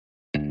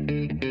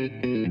The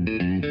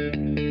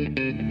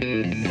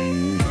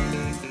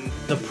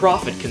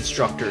Profit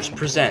Constructors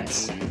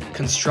presents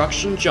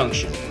Construction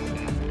Junction,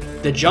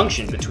 the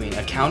junction between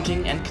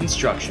accounting and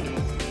construction.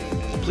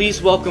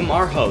 Please welcome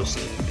our host,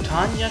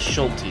 Tanya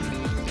Schulte.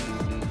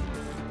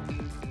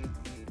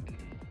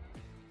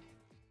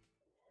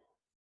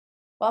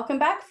 Welcome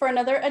back for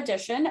another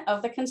edition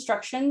of the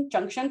Construction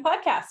Junction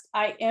podcast.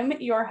 I am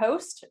your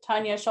host,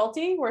 Tanya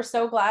Schulte. We're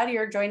so glad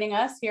you're joining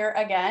us here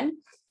again.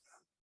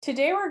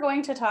 Today, we're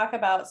going to talk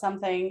about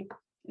something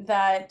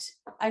that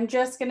I'm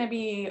just going to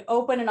be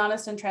open and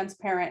honest and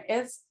transparent.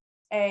 It's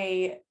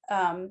a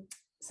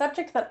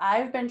subject that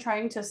I've been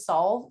trying to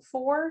solve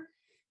for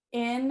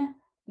in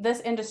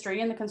this industry,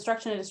 in the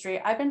construction industry.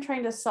 I've been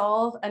trying to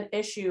solve an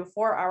issue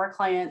for our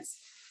clients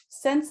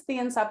since the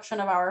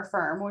inception of our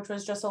firm, which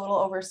was just a little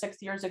over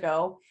 6 years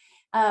ago.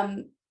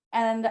 And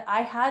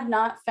I had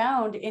not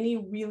found any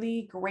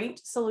really great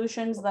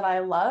solutions that I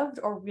loved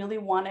or really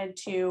wanted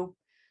to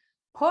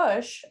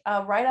push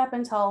right up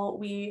until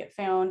we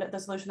found the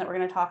solution that we're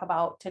going to talk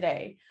about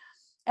today.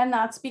 And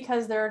that's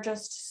because there are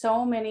just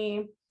so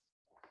many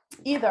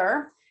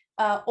either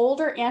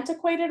older,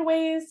 antiquated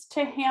ways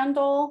to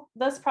handle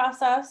this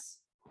process,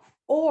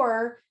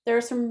 or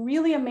there's some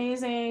really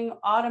amazing,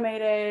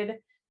 automated,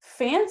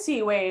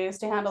 fancy ways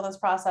to handle this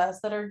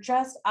process that are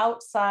just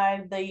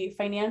outside the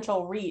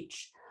financial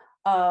reach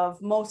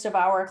of most of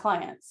our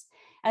clients.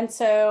 And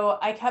so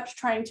I kept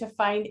trying to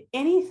find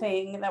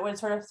anything that would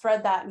sort of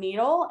thread that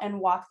needle and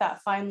walk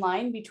that fine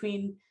line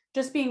between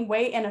just being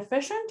way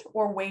inefficient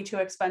or way too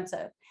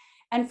expensive.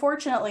 And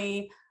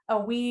fortunately,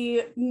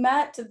 we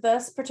met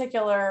this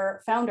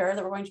particular founder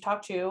that we're going to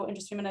talk to in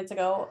just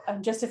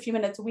a few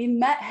minutes. We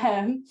met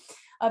him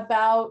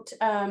about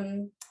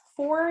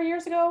 4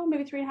 years ago,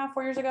 maybe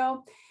 4 years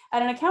ago,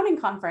 at an accounting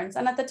conference.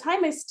 And at the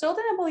time, I still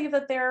didn't believe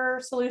that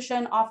their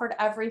solution offered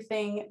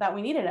everything that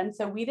we needed. And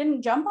so we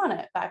didn't jump on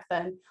it back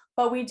then,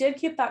 but we did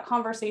keep that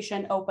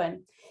conversation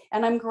open.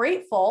 And I'm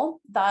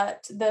grateful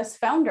that this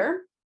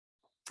founder,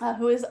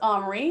 who is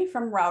Omri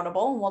from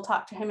Routable, and we'll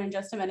talk to him in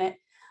just a minute,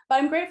 but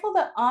I'm grateful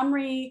that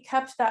Omri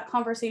kept that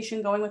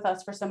conversation going with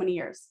us for so many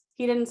years.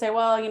 He didn't say,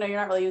 well, you're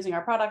not really using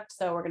our product,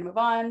 so we're going to move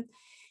on.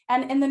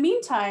 And in the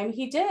meantime,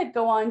 he did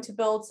go on to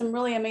build some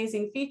really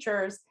amazing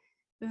features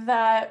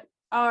that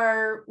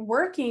are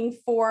working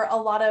for a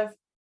lot of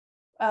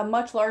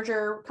much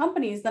larger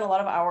companies than a lot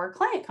of our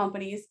client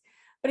companies.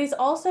 But he's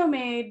also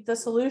made the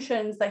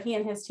solutions that he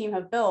and his team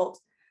have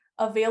built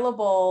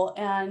available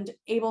and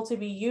able to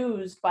be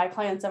used by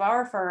clients of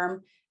our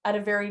firm at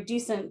a very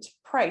decent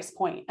price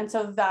point. And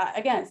so that,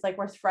 again, it's like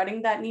we're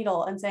threading that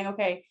needle and saying,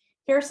 okay,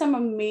 here's some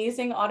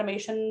amazing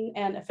automation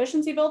and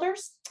efficiency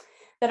builders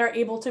that are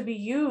able to be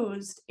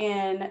used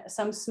in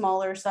some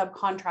smaller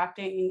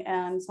subcontracting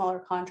and smaller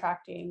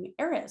contracting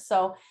areas.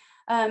 So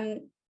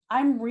I'm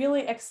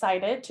really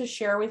excited to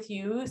share with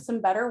you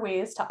some better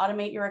ways to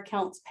automate your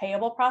accounts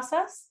payable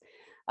process,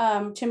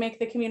 to make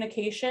the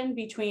communication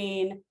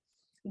between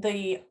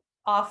the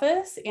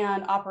office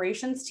and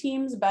operations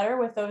teams better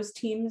with those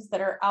teams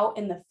that are out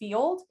in the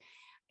field,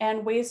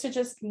 and ways to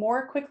just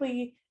more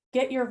quickly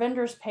get your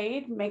vendors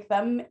paid, make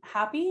them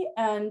happy,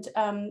 and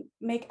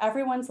make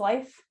everyone's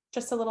life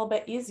just a little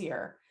bit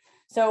easier.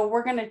 So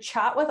we're going to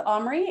chat with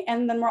Omri,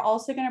 and then we're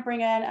also going to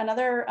bring in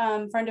another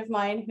friend of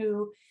mine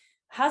who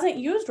hasn't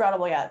used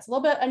Routable yet. It's a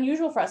little bit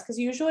unusual for us because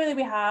usually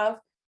we have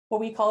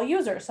what we call a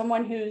user,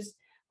 someone who's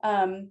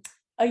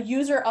a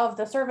user of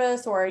the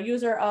service or a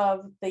user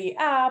of the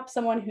app,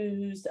 someone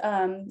who's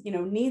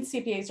needs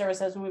CPA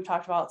services when we've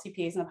talked about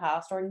CPAs in the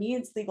past, or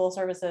needs legal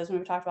services when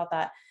we've talked about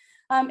that.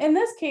 In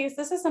this case,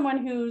 this is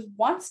someone who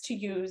wants to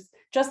use,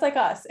 just like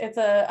us, it's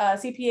a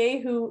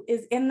CPA who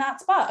is in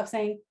that spot of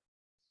saying,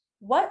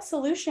 what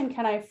solution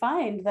can I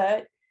find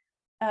that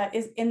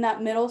is in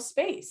that middle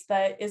space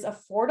that is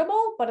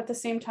affordable, but at the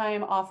same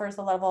time offers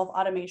a level of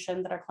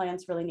automation that our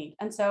clients really need?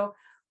 And so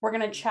we're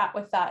going to chat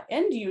with that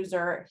end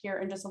user here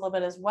in just a little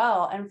bit as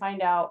well and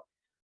find out,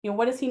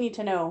 what does he need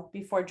to know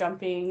before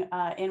jumping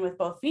in with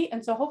both feet?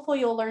 And so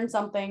hopefully you'll learn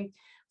something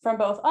from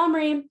both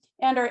Omri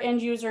and our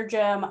end user,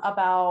 Jim,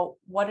 about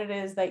what it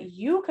is that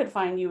you could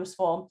find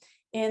useful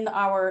in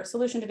our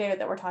solution today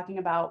that we're talking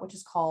about, which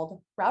is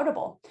called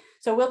Routable.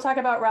 So we'll talk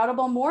about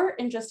Routable more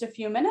in just a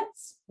few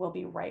minutes. We'll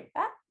be right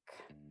back.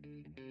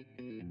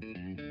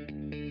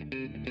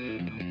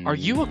 Are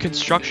you a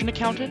construction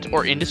accountant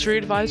or industry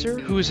advisor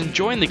who is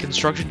enjoying the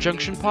Construction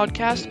Junction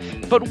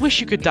podcast, but wish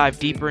you could dive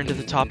deeper into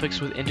the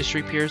topics with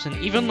industry peers and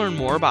even learn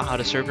more about how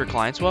to serve your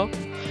clients well?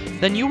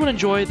 Then you would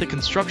enjoy the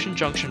Construction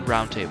Junction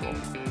Roundtable.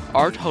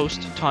 Our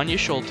host, Tanya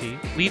Schulte,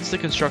 leads the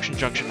Construction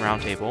Junction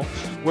Roundtable,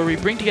 where we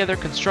bring together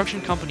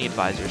construction company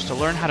advisors to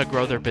learn how to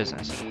grow their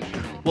business.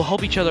 We'll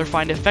help each other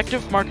find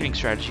effective marketing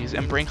strategies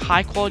and bring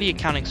high-quality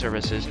accounting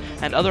services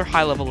and other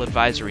high-level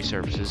advisory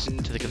services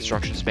to the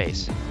construction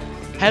space.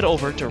 Head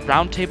over to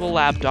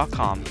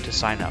roundtablelab.com to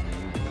sign up.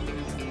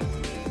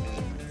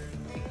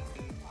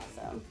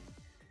 Awesome.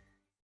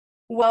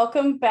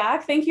 Welcome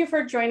back. Thank you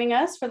for joining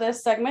us for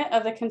this segment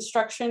of the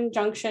Construction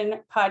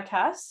Junction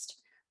podcast.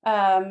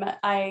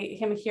 I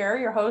am here,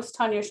 your host,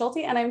 Tanya Schulte,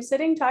 and I'm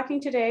sitting talking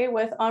today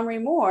with Omri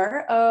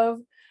Moore of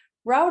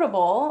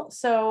Routable.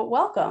 So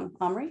welcome,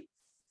 Omri.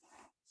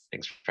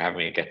 Thanks for having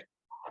me again.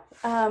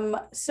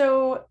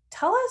 So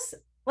tell us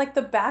like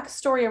the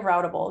backstory of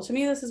Routable. To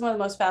me, this is one of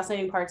the most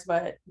fascinating parts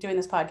about doing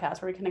this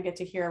podcast, where we kind of get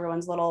to hear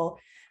everyone's little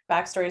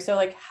backstory. So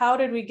like, how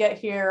did we get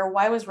here?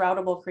 Why was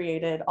Routable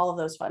created? All of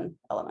those fun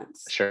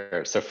elements.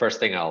 Sure. So first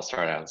thing I'll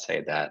start out and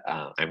say that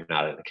I'm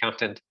not an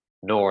accountant,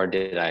 nor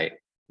did I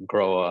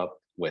grow up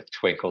with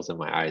twinkles in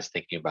my eyes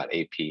thinking about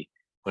AP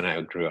when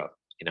I grew up.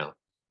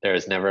 There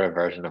is never a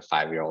version of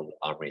 5-year-old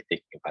Omri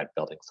thinking about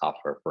building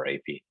software for AP.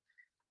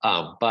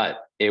 But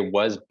it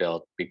was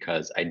built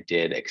because I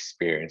did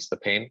experience the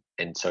pain,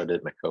 and so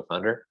did my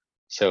co-founder.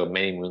 So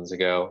many moons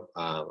ago,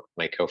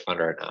 my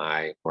co-founder and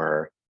I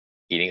were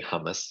eating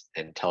hummus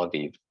in Tel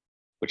Aviv,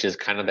 which is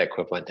kind of the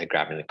equivalent to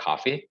grabbing a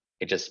coffee.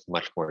 It's just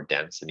much more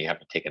dense, and you have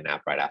to take a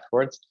nap right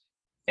afterwards.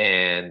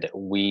 And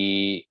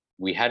we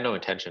had no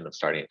intention of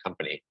starting a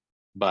company,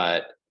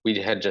 but we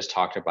had just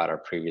talked about our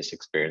previous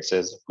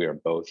experiences. We were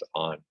both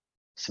on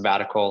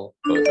sabbatical.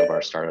 Both of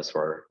our startups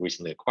were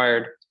recently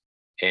acquired.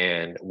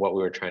 And what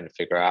we were trying to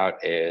figure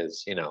out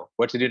is,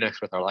 what to do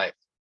next with our life.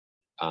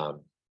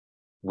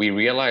 We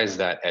realized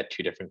that at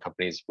two different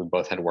companies, we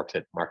both had worked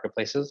at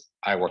marketplaces.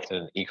 I worked in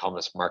an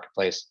e-commerce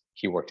marketplace.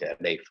 He worked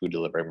at a food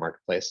delivery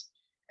marketplace.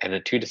 And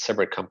in two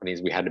separate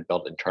companies, we had to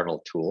build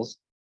internal tools,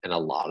 and a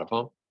lot of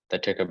them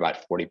that took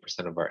about 40%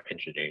 of our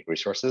engineering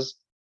resources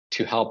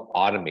to help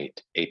automate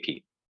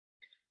AP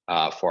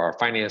for our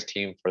finance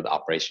team, for the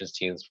operations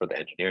teams, for the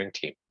engineering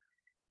team.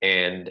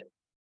 And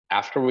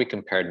after we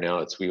compared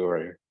notes, we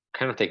were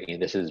kind of thinking,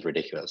 this is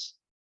ridiculous.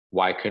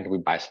 Why couldn't we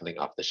buy something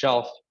off the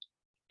shelf?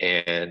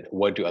 And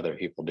what do other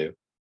people do?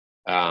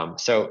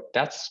 So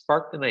that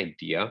sparked an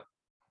idea,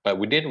 but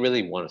we didn't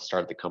really want to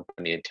start the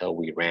company until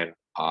we ran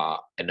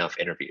enough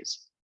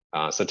interviews.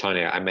 So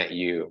Tanya, I met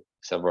you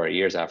several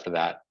years after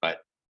that, but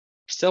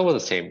still with the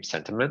same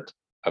sentiment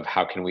of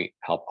how can we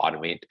help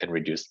automate and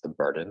reduce the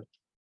burden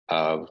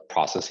of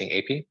processing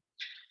AP.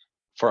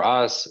 For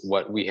us,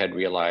 what we had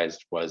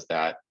realized was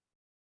that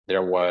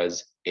there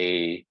was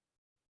a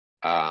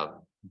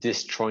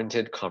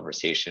disjointed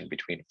conversation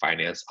between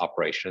finance,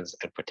 operations,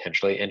 and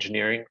potentially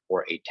engineering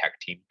or a tech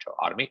team to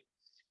automate.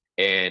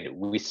 And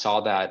we saw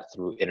that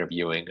through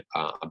interviewing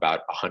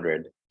about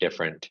 100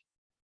 different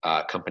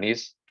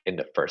companies in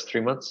the first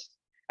 3 months.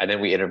 And then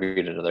we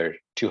interviewed another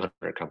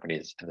 200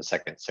 companies in the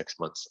second 6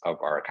 months of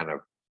our kind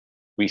of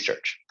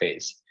research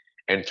phase.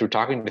 And through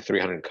talking to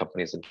 300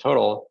 companies in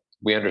total,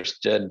 we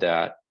understood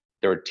that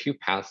there were two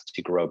paths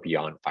to grow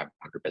beyond 500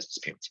 business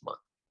payments a month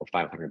or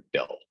 500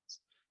 bills,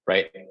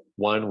 right?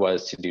 One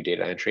was to do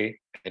data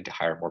entry and to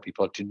hire more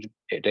people to do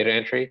data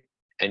entry.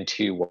 And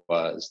two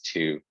was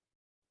to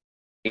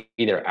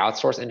either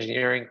outsource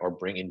engineering or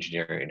bring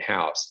engineering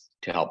in-house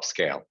to help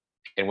scale.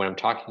 And when I'm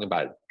talking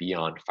about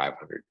beyond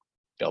 500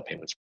 bill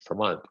payments per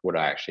month, what do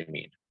I actually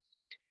mean?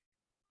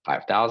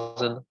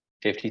 5,000,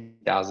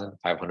 50,000,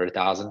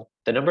 500,000.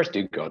 The numbers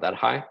do go that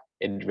high.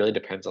 It really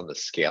depends on the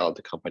scale of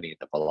the company and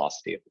the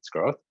velocity of its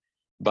growth.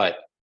 But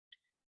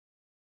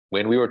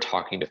when we were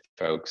talking to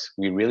folks,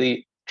 we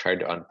really tried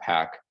to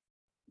unpack,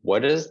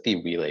 what does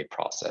the relay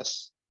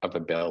process of a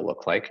bill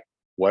look like?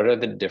 What are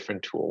the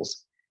different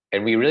tools?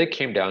 And we really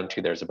came down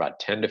to there's about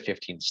 10 to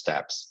 15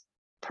 steps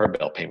per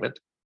bill payment,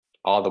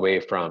 all the way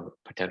from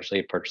potentially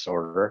a purchase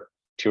order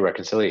to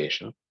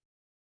reconciliation.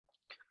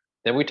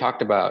 Then we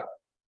talked about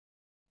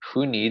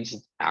who needs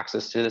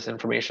access to this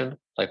information.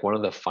 Like, one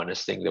of the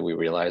funnest things that we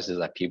realized is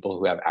that people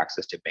who have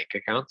access to bank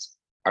accounts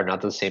are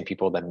not the same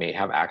people that may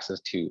have access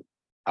to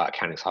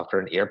accounting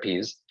software and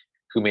ERPs,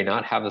 who may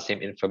not have the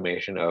same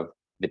information of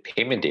the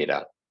payment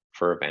data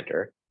for a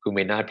vendor, who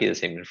may not be the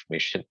same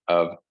information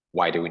of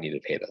why do we need to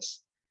pay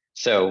this.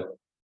 So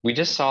we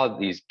just saw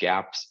these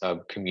gaps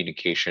of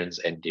communications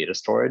and data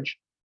storage,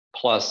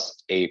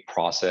 plus a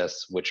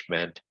process which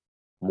meant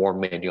more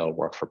manual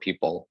work for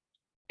people.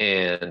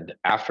 And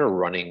after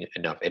running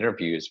enough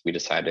interviews, we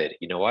decided,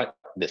 you know what,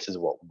 this is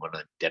what we want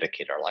to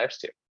dedicate our lives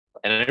to.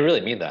 And I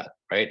really mean that,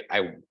 right?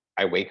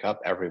 I wake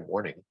up every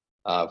morning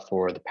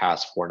for the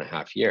past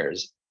 4.5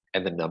 years,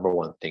 and the number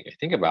one thing I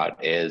think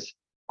about is,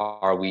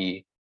 are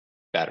we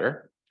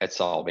better at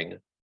solving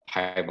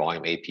high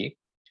volume AP?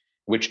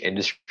 Which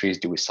industries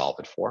do we solve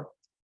it for?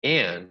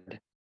 And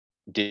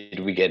did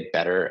we get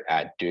better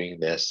at doing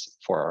this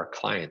for our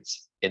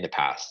clients in the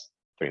past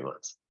 3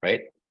 months,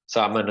 right? So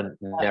I'm in a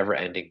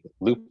never-ending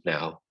loop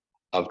now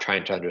of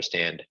trying to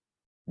understand,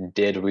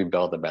 did we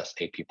build the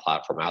best AP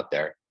platform out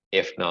there?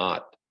 If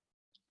not,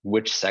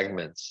 which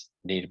segments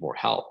need more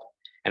help?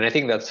 And I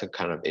think that's a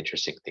kind of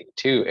interesting thing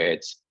too.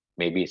 It's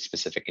maybe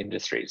specific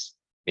industries,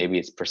 maybe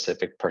it's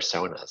specific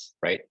personas,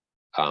 right?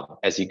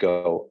 As you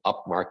go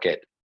up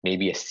market,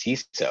 maybe a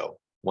CISO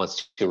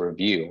wants to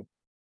review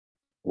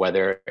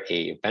whether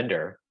a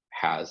vendor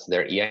has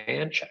their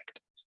EIN checked.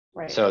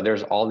 Right. So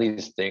there's all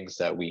these things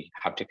that we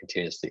have to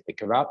continuously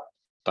think about,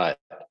 but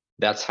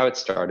that's how it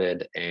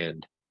started,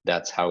 and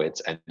that's how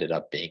it's ended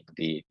up being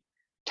the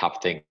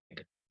top thing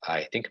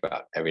I think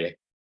about every day.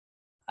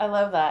 I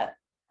love that.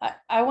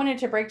 I wanted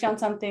to break down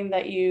something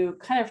that you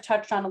kind of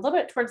touched on a little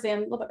bit towards the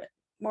end, a little bit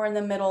more in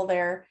the middle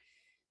there,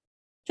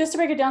 just to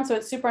break it down so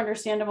it's super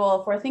understandable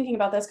if we're thinking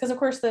about this, because of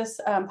course this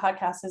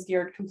podcast is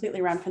geared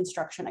completely around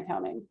construction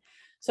accounting.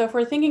 So if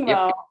we're thinking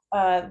about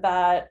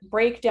that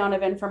breakdown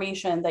of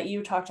information that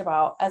you talked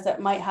about as it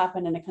might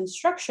happen in a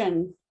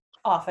construction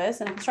office,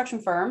 in a construction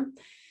firm,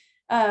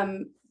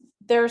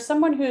 there's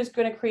someone who's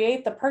going to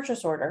create the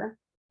purchase order.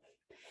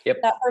 Yep.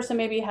 That person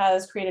maybe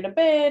has created a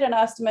bid, an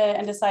estimate,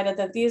 and decided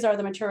that these are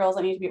the materials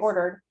that need to be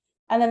ordered.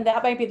 And then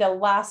that might be the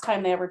last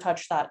time they ever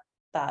touch that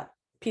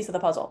piece of the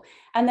puzzle.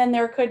 And then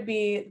there could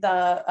be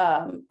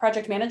the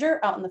project manager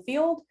out in the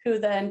field who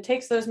then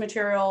takes those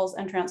materials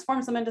and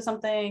transforms them into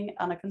something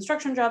on a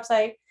construction job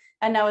site.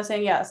 And now is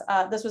saying, yes,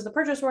 this was the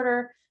purchase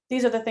order.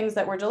 These are the things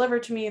that were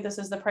delivered to me. This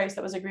is the price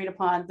that was agreed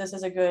upon. This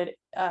is a good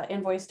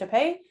invoice to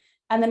pay.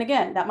 And then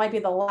again, that might be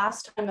the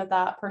last time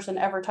that person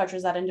ever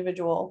touches that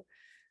individual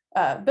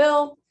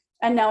bill.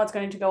 And now it's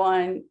going to go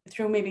on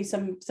through maybe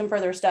some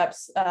further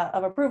steps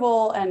of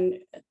approval, and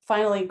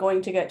finally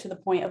going to get to the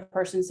point of a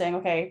person saying,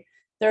 okay,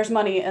 there's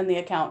money in the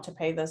account to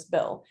pay this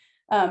bill.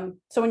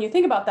 So when you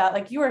think about that,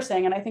 like you were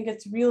saying, and I think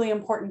it's really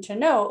important to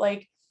note,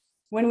 like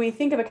when we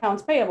think of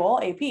accounts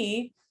payable, AP,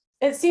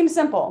 it seems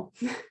simple.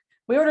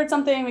 We ordered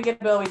something, we get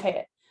a bill, we pay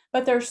it.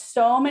 But there's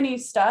so many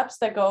steps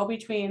that go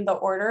between the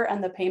order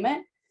and the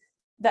payment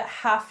that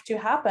have to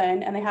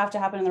happen, and they have to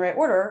happen in the right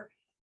order,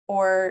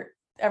 or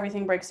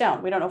everything breaks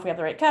down. We don't know if we have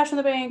the right cash in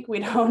the bank. We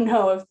don't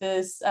know if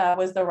this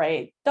was the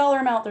right dollar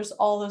amount. There's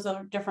all those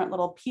other different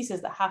little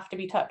pieces that have to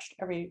be touched,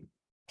 every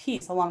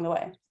piece along the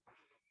way.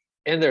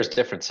 And there's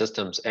different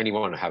systems, and you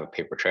want to have a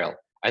paper trail.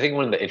 I think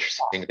one of the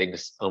interesting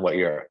things on what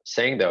you're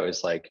saying though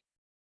is like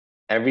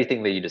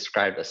everything that you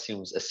described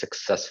assumes a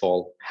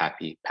successful,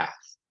 happy path.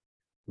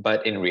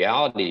 But in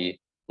reality,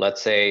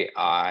 let's say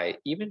I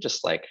even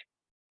just like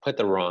put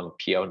the wrong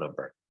PO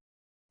number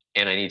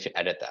and I need to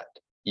edit that.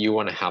 You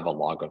want to have a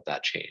log of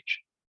that change.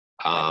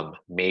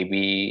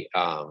 Maybe,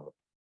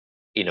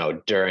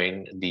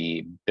 during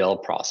the bill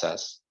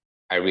process,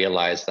 I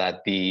realized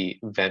that the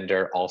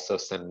vendor also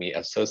sent me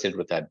associated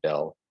with that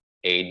bill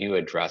a new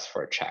address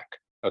for a check.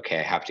 Okay,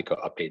 I have to go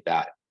update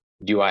that.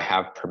 Do I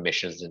have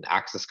permissions and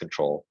access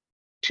control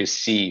to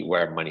see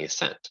where money is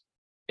sent?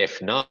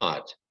 If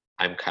not,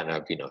 I'm kind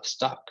of,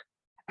 stuck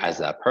as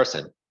that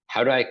person.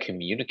 How do I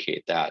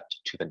communicate that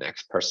to the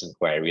next person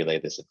who I relay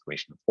this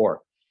information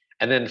for?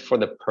 And then for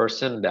the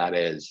person that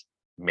is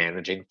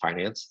managing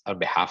finance on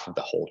behalf of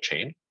the whole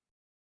chain,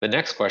 the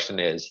next question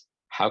is,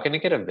 how can I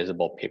get a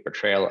visible paper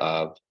trail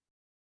of,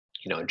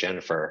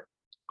 Jennifer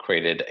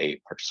created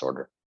a purchase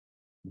order,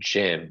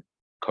 Jim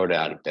coded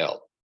out a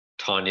bill,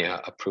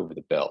 Tanya approved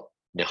the bill,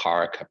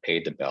 Niharika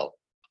paid the bill,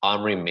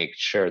 Omri made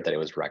sure that it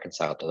was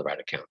reconciled to the right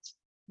accounts.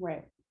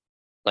 Right.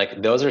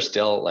 Like those are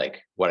still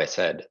like what I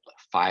said,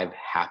 5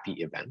 happy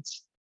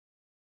events,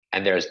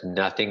 and there's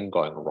nothing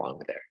going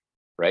wrong there,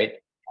 right?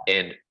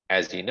 And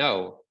as you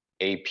know,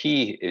 AP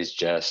is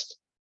just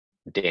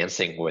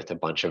dancing with a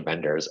bunch of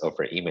vendors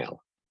over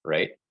email,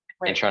 right?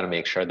 And trying to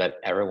make sure that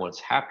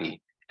everyone's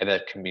happy and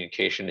that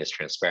communication is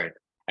transparent.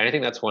 And I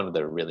think that's one of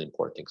the really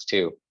important things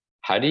too.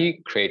 How do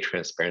you create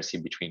transparency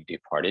between two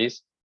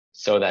parties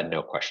so that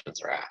no questions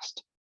are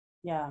asked?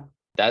 Yeah.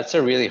 That's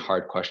a really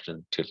hard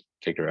question to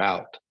figure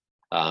out.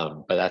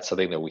 But that's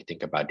something that we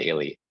think about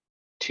daily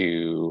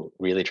to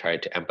really try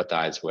to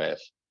empathize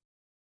with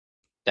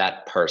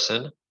that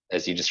person,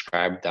 as you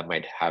described, that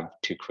might have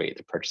to create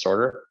the purchase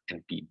order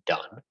and be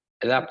done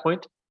at that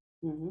point.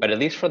 Mm-hmm. But at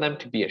least for them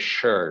to be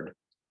assured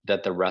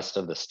that the rest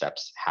of the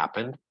steps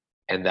happened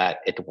and that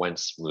it went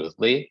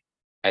smoothly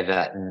and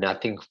that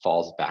nothing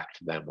falls back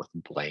to them with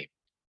blame,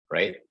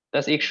 right?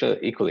 That's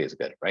equally as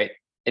good, right?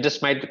 It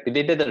just might,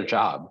 they did their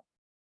job,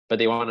 but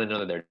they want to know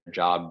that their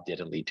job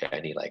didn't lead to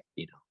any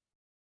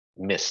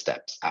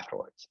missteps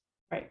afterwards.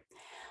 Right.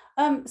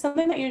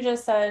 Something that you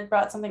just said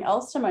brought something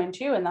else to mind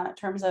too, in that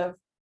terms of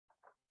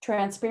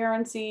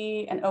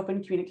transparency and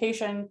open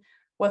communication,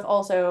 with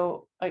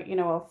also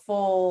a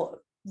full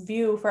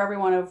view for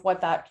everyone of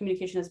what that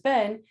communication has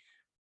been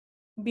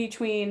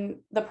between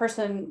the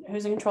person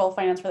who's in control of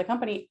finance for the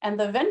company and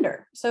the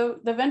vendor. So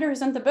the vendor who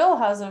sent the bill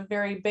has a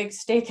very big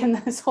stake in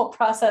this whole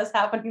process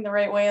happening the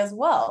right way as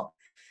well.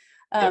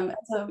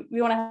 So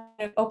we want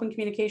to have open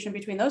communication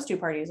between those two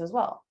parties as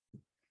well.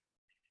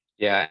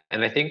 Yeah,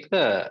 and I think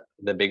the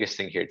biggest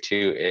thing here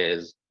too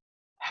is,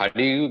 how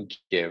do you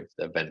give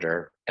the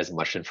vendor as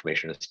much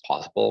information as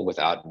possible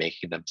without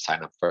making them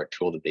sign up for a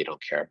tool that they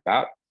don't care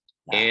about,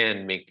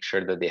 and make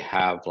sure that they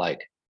have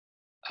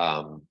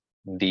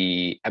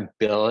the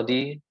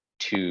ability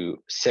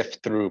to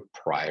sift through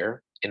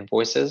prior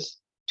invoices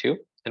too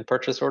and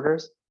purchase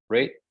orders,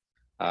 right?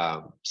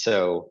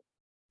 So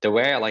the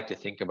way I like to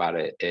think about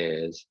it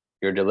is,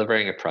 you're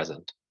delivering a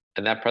present,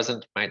 and that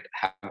present might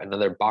have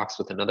another box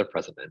with another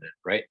present in it,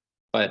 right?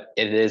 But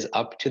it is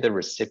up to the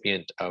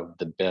recipient of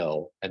the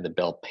bill and the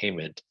bill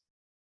payment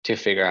to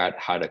figure out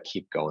how to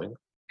keep going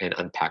and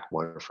unpack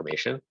more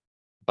information.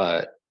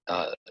 But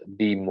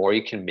the more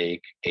you can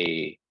make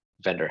a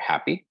vendor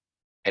happy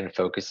and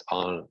focus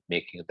on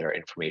making their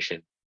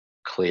information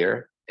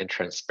clear and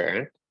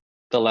transparent,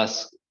 the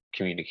less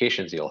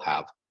communications you'll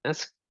have.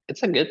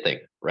 It's a good thing,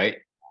 right?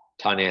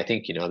 Tanya, I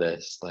think you know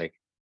this. Like,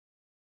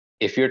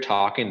 if you're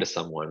talking to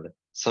someone,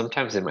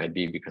 sometimes it might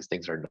be because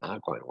things are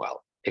not going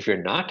well. If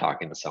you're not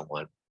talking to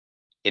someone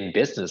in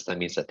business, that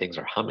means that things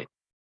are humming,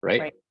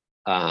 right?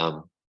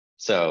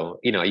 So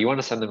you want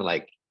to send them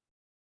like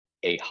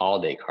a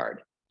holiday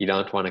card. You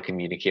don't want to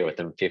communicate with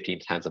them 15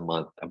 times a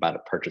month about a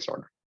purchase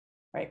order.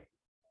 Right.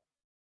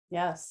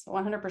 Yes,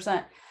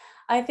 100%.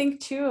 I think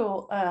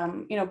too,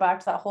 back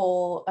to that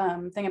whole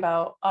thing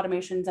about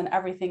automations and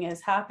everything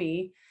is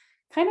happy,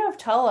 kind of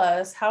tell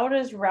us, how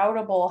does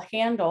Routable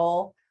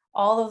handle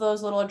all of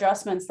those little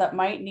adjustments that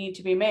might need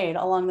to be made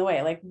along the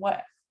way? Like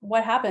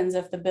what happens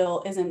if the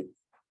bill isn't,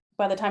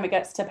 by the time it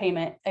gets to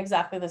payment,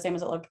 exactly the same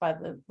as it looked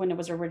when it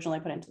was originally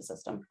put into the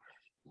system?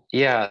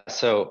 Yeah,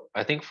 so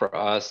I think for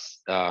us,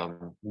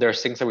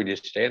 there's things that we do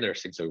today and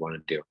there's things that we want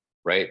to do,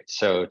 right?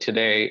 So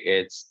today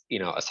it's,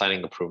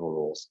 assigning approval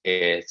rules.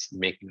 It's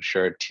making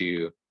sure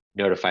to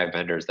notify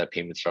vendors that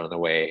payments are on the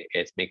way.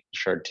 It's making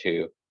sure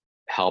to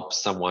help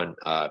someone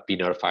be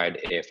notified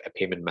if a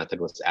payment method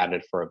was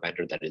added for a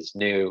vendor that is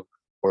new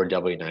or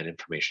W-9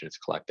 information is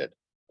collected.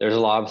 There's a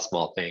lot of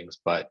small things,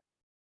 but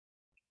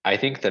I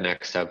think the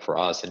next step for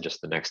us, and just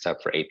the next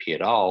step for AP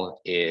at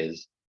all,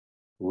 is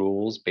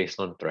rules based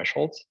on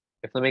thresholds,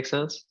 if that makes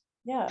sense.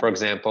 Yeah. For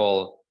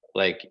example,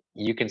 like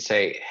you can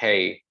say,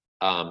 hey,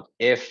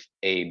 if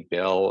a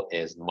bill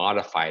is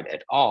modified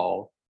at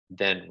all,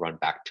 then run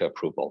back to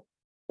approval.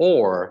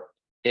 Or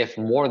if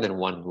more than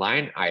one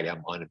line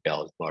item on a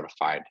bill is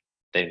modified,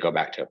 then go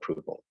back to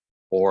approval.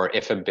 Or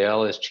if a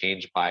bill is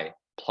changed by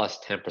plus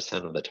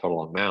 10% of the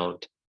total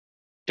amount,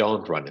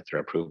 don't run it through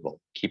approval.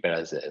 Keep it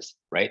as is,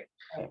 right?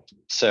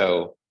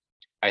 So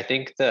I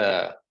think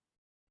the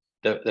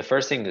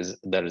first thing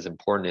that is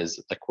important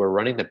is, like, we're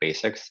running the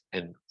basics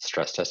and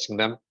stress testing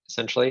them.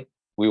 Essentially,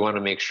 we want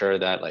to make sure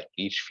that like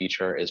each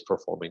feature is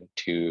performing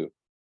to,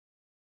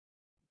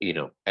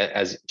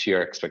 as to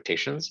your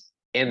expectations,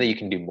 and that you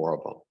can do more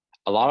of them.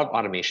 A lot of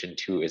automation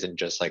too isn't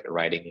just like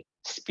writing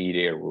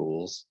speedier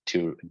rules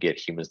to get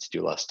humans to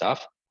do less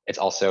stuff. It's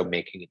also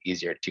making it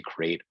easier to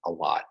create a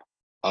lot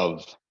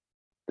of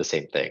the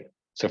same thing.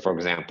 So for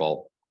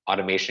example,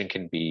 automation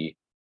can be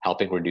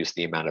helping reduce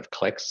the amount of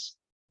clicks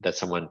that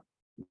someone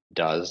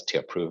does to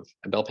approve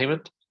a bill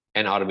payment,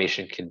 and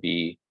automation can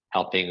be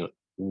helping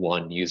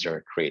one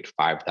user create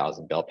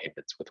 5,000 bill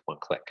payments with one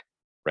click,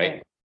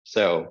 right?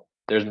 So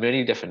there's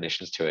many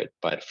definitions to it,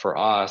 but for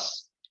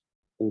us,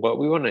 what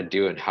we want to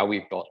do and how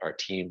we've built our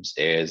teams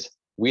is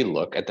we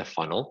look at the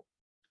funnel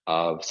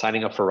of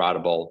signing up for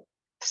Routable,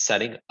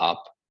 setting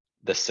up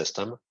the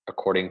system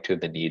according to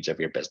the needs of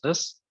your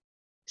business,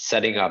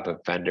 setting up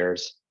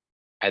vendors,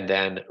 and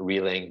then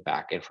relaying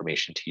back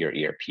information to your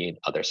ERP and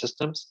other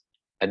systems.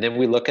 And then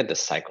we look at the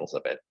cycles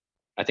of it.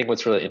 I think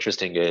what's really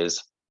interesting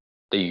is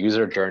the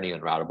user journey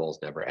on Routable is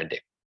never ending.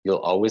 You'll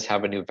always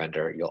have a new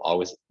vendor. You'll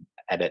always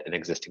edit an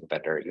existing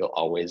vendor. You'll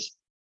always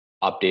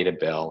update a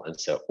bill and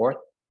so forth.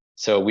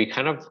 So we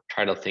kind of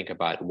try to think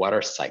about what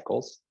are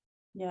cycles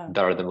that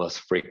are the most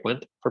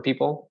frequent for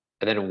people,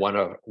 and then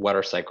what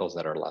are cycles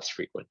that are less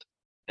frequent.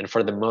 And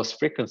for the most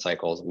frequent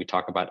cycles, we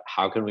talk about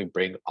how can we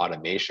bring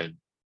automation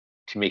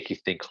to make you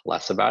think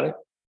less about it.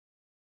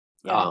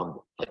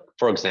 Like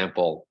for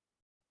example,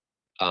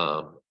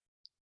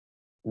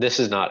 this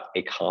is not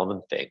a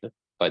common thing,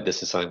 but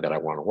this is something that I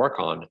want to work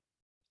on.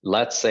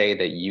 Let's say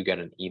that you get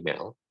an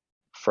email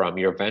from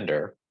your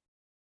vendor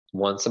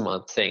once a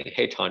month saying,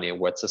 hey, Tanya,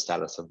 what's the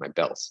status of my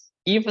bills?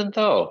 Even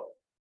though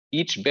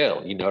each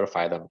bill, you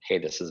notify them, hey,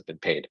 this has been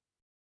paid.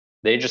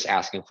 They're just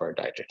asking for a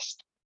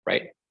digest,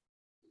 right?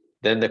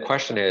 Then the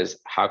question is,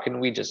 how can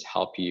we just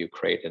help you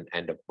create an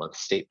end of month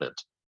statement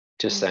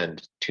to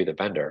send to the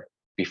vendor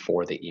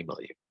before they email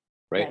you,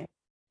 right?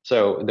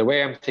 So the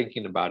way I'm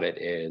thinking about it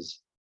is,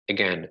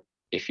 again,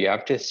 if you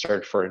have to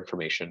search for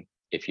information,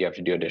 if you have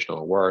to do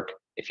additional work,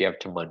 if you have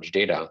to munch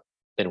data,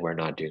 then we're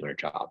not doing our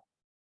job.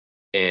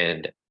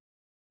 And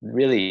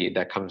really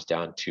that comes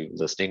down to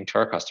listening to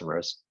our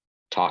customers,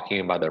 talking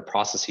about their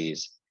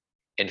processes,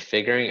 and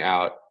figuring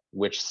out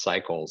which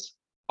cycles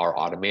are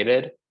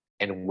automated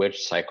and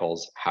which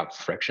cycles have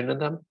friction in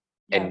them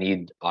and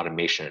need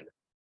automation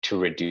to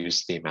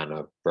reduce the amount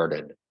of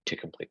burden to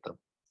complete them.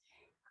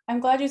 I'm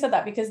glad you said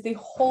that, because the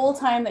whole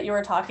time that you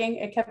were talking,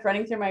 it kept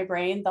running through my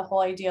brain, the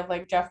whole idea of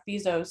like Jeff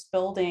Bezos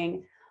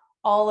building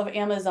all of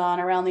Amazon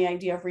around the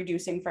idea of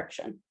reducing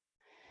friction.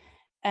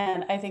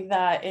 And I think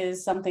that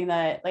is something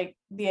that, like,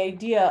 the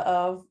idea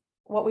of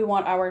what we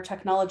want our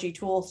technology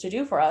tools to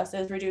do for us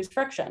is reduce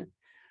friction.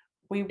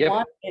 We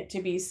want it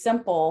to be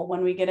simple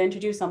when we get in to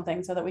do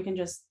something, so that we can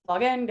just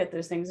log in, get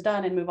those things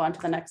done, and move on to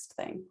the next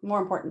thing,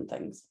 more important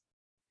things.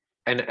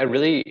 And a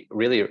really,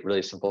 really,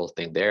 really simple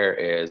thing there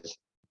is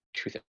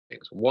two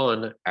things.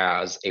 One,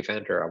 as a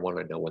vendor, I want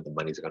to know when the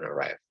money's going to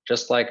arrive.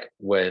 Just like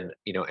when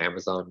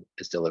Amazon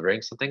is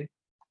delivering something,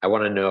 I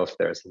want to know if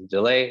there's a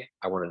delay.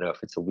 I want to know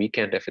if it's a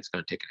weekend, if it's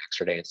going to take an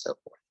extra day, and so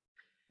forth.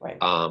 Right.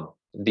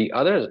 The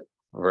other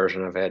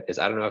version of it is,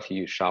 I don't know if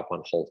you shop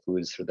on Whole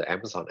Foods through the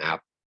Amazon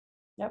app,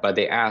 Yep. but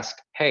they ask,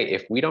 hey,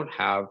 if we don't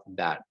have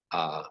that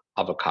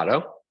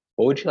avocado,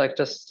 what would you like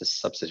us to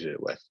substitute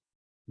it with?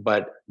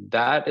 But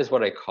that is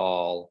what I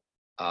call,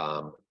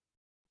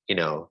 you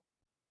know,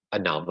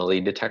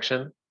 anomaly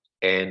detection,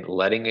 and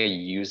letting a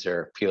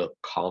user feel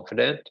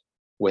confident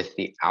with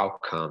the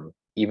outcome,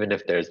 even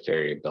if there's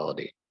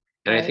variability.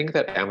 And I Right. think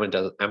that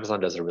Amazon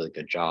does a really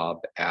good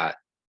job at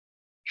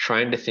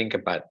trying to think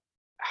about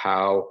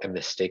how a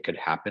mistake could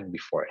happen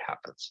before it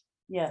happens.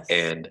 Yes.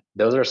 And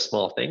those are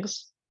small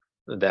things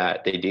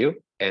that they do.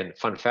 And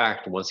fun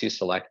fact, once you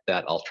select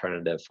that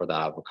alternative for the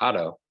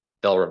avocado,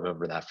 they'll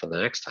remember that for the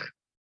next time.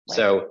 Right.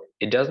 So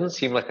it doesn't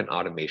seem like an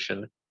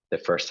automation the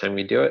first time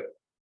you do it,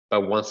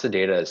 but once the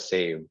data is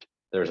saved,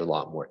 there's a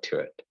lot more to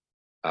it.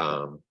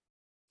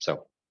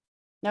 So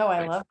No,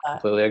 I I love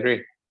that. completely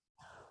agree.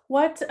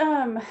 What,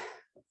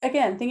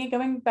 again,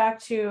 going back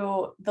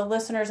to the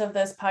listeners of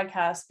this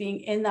podcast being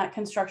in that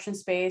construction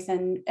space,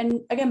 and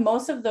again,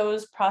 most of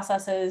those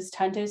processes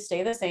tend to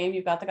stay the same.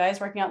 You've got the guys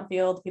working out in the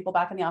field, people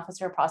back in the office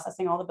who are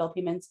processing all the bill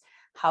payments.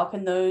 How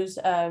can those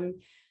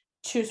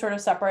two sort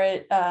of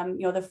separate,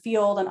 the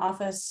field and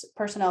office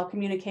personnel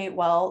communicate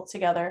well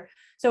together?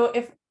 So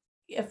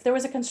if there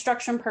was a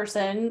construction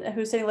person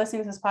who's sitting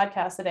listening to this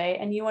podcast today,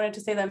 and you wanted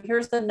to say to them,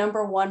 here's the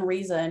number one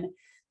reason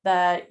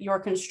that your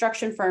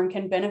construction firm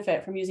can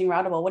benefit from using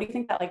Routable, what do you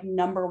think that like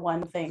number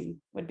one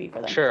thing would be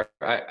for them? Sure,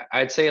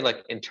 I'd say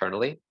like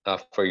internally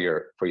for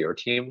your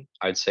team,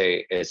 I'd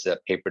say is a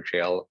paper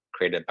trail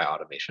created by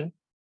automation,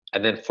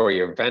 and then for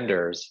your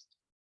vendors,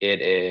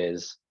 it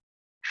is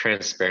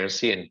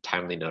transparency and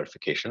timely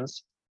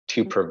notifications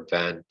to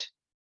prevent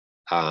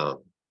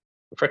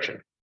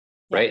friction,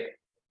 right?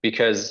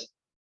 Because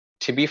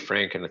to be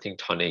frank, and I think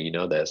Tanya, you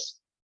know this,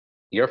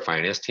 your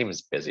finance team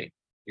is busy.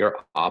 Your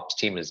ops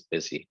team is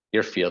busy.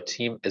 Your field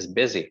team is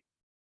busy.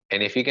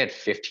 And if you get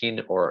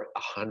 15 or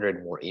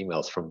 100 more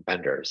emails from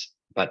vendors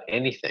about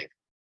anything,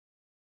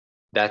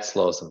 that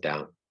slows them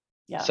down.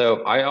 Yeah.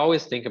 So I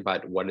always think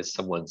about what is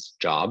someone's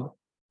job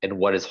and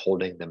what is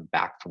holding them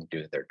back from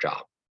doing their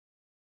job.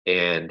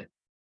 And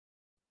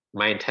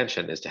my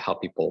intention is to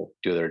help people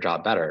do their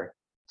job better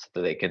so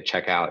that they can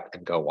check out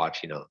and go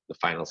watch, the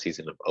final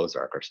season of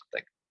Ozark or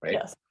something, right?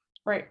 Yes,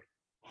 right.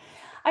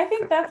 I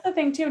think that's the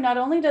thing too. Not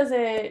only does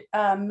it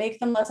make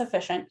them less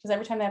efficient, because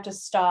every time they have to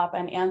stop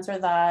and answer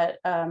that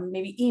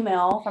maybe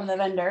email from the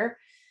vendor,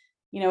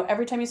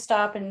 every time you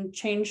stop and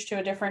change to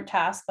a different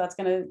task, that's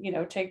going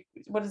to, take,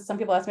 what does some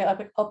people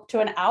estimate, up to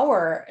an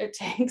hour it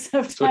takes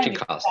of time Switching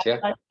cost,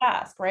 yeah.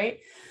 Task, right?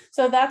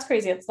 So that's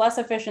crazy. It's less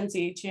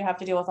efficiency to have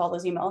to deal with all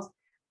those emails,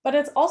 but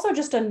it's also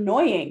just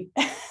annoying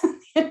at the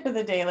end of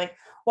the day. Like,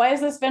 why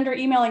is this vendor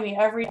emailing me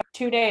every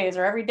 2 days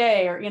or every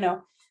day?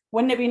 Or,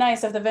 wouldn't it be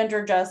nice if the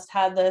vendor just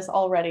had this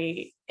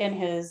already in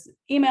his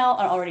email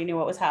and already knew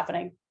what was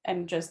happening,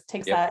 and just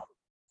takes that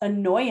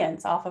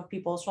annoyance off of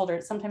people's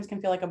shoulders? It sometimes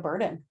can feel like a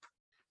burden.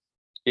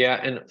 Yeah,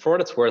 and for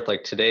what it's worth,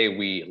 like today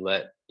we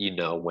let you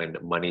know when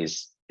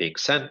money's being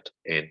sent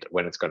and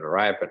when it's going to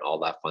arrive and all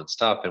that fun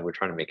stuff, and we're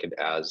trying to make it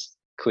as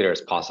clear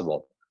as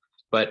possible.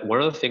 But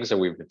one of the things that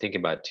we've been thinking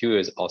about too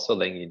is also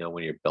letting you know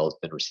when your bill's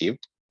been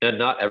received. And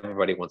not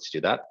everybody wants to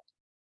do that,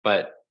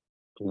 but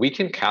we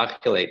can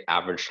calculate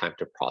average time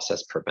to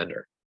process per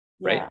vendor,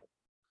 right?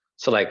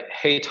 So like,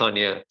 hey,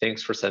 Tanya,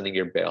 thanks for sending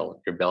your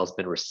bill. Your bill's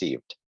been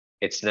received.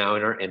 It's now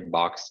in our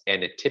inbox,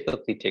 and it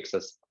typically takes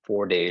us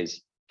 4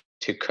 days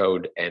to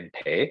code and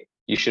pay.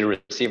 You should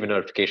receive a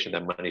notification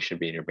that money should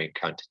be in your bank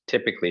account,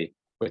 typically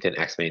within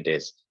X many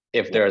days.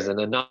 If there's an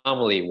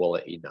anomaly, we'll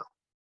let you know,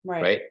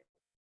 right?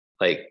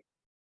 Like,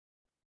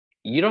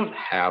 you don't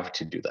have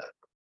to do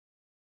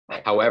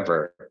that.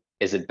 However,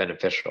 is it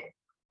beneficial,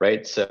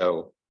 right?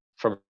 So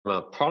from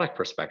a product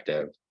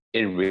perspective,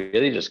 it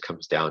really just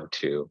comes down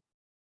to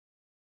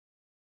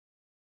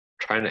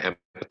trying to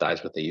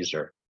empathize with the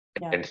user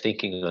and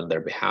thinking on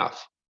their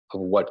behalf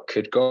of what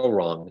could go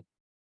wrong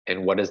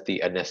and what is the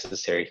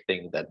unnecessary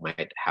thing that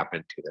might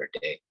happen to their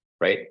day,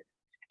 right?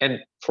 And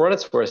for what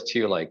it's worth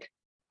too, like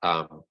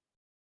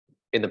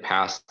in the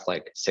past,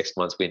 like 6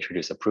 months, we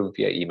introduced approve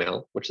via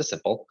email, which is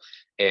simple,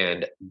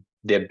 and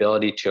the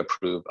ability to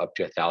approve up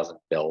to 1,000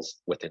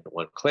 bills within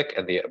one click,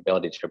 and the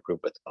ability to approve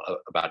with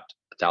about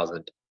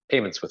 1,000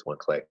 payments with one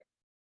click.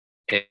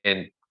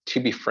 And to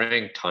be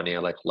frank,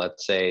 Tanya, like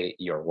let's say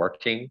you're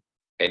working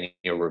and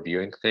you're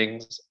reviewing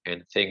things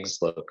and things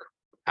look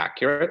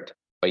accurate,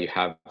 but you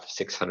have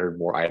 600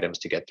 more items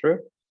to get through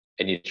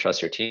and you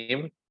trust your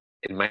team,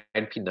 it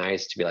might be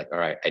nice to be like, all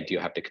right, I do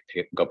have to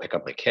go pick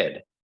up my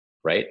kid,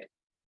 right?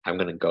 I'm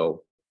going to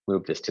go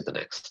move this to the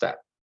next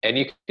step. And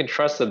you can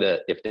trust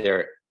that if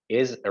there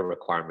is a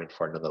requirement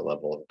for another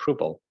level of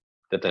approval,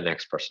 that the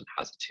next person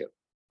has it too.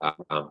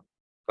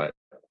 But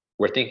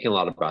we're thinking a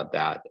lot about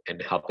that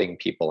and helping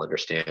people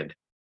understand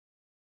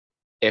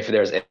if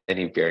there's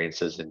any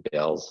variances in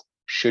bills,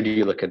 should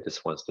you look at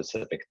this one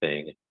specific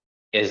thing?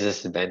 is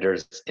this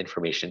vendor's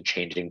information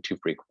changing too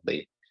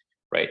frequently,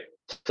 right?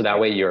 So that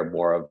way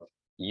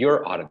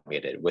you're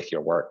automated with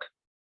your work,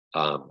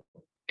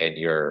 and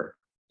you're,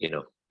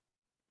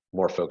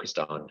 more focused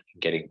on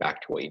getting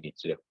back to what you need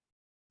to do.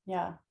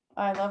 Yeah,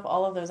 I love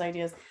all of those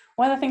ideas.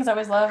 One of the things I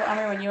always love,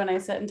 Amr, when you and I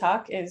sit and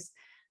talk is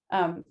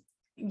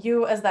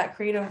you as that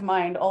creative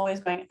mind always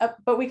going up,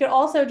 but we could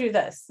also do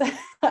this.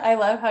 I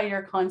love how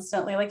you're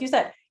constantly, like you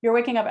said, you're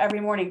waking up every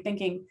morning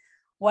thinking,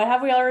 what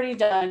have we already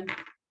done?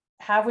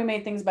 Have we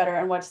made things better?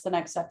 And what's the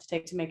next step to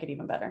take to make it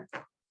even better?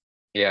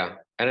 Yeah.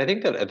 And I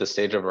think that at the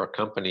stage of our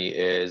company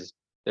is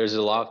there's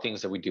a lot of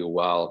things that we do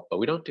well, but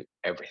we don't do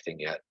everything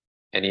yet.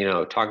 And,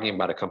 talking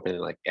about a company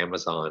like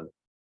Amazon,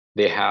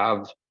 they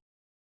have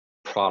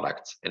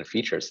products and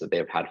features that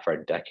they've had for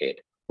a decade,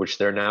 which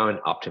they're now in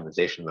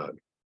optimization mode.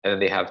 And then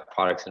they have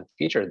products and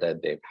features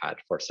that they've had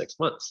for 6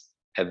 months,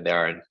 and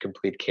they're in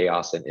complete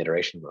chaos and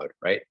iteration mode,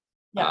 right?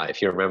 Yeah.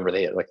 If you remember,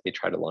 they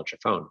tried to launch a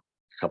phone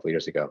a couple of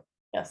years ago.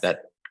 Yes.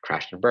 That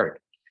crashed and burned.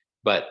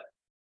 But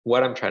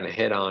what I'm trying to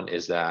hit on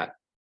is that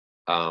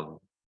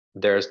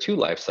there's 2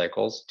 life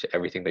cycles to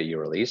everything that you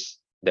release.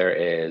 There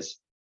is,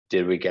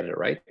 did we get it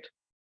right?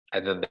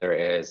 And then there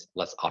is,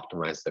 let's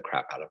optimize the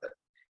crap out of it.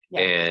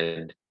 Yeah.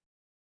 And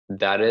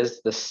that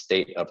is the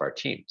state of our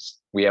teams.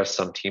 We have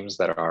some teams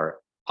that are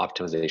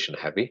optimization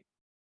heavy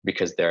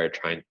because they're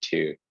trying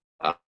to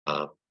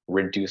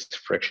reduce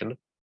friction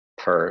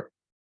per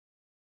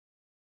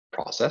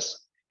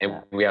process.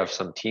 And we have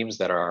some teams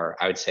that are,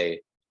 I would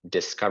say,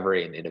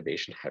 discovery and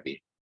innovation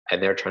heavy.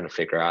 And they're trying to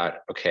figure out,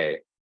 okay,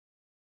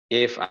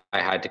 if I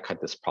had to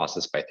cut this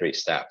process by 3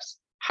 steps,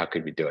 how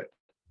could we do it?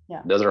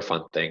 Yeah. Those are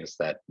fun things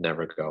that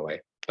never go away.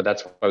 But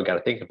that's why we got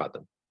to think about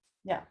them.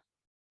 Yeah.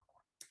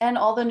 And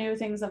all the new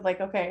things of like,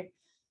 okay,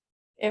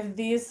 if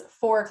these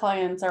 4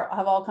 clients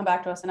have all come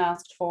back to us and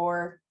asked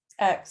for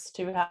X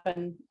to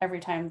happen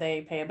every time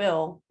they pay a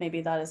bill,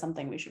 maybe that is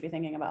something we should be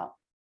thinking about.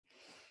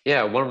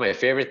 Yeah, one of my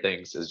favorite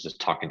things is just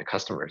talking to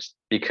customers,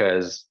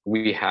 because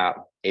we have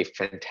a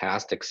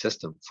fantastic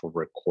system for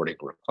recording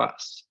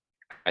requests.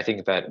 I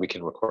think that we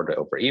can record it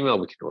over email,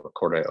 we can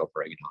record it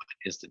over an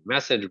instant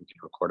message, we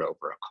can record it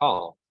over a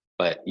call,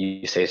 but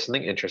you say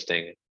something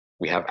interesting,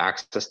 we have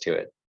access to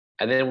it.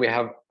 And then we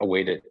have a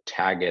way to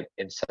tag it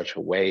in such a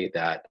way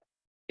that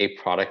a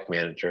product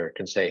manager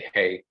can say,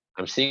 hey,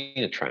 I'm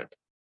seeing a trend.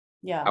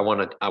 Yeah. I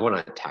want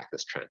to attack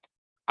this trend.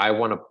 I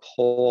want to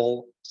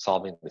pull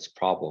solving this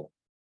problem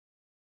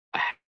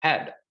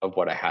ahead of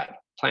what I had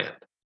planned.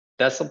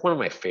 That's one of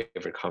my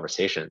favorite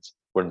conversations,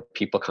 when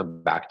people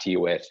come back to you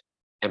with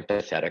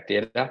empathetic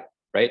data,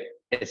 right?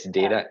 It's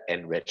data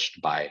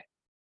enriched by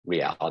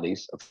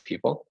realities of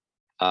people.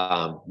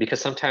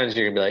 Because sometimes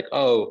you're gonna be like,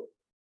 oh,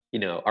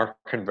 our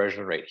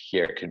conversion rate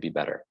here could be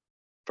better,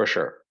 for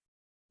sure.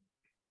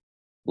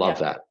 Love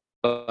that.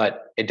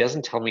 But it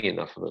doesn't tell me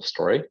enough of the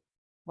story.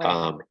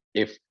 Right.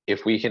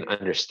 If we can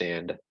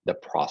understand the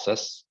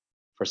process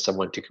for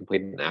someone to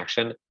complete an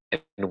action,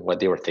 and what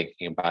they were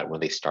thinking about when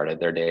they started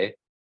their day,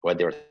 what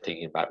they were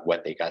thinking about when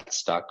they got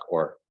stuck,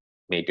 or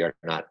maybe are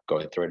not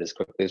going through it as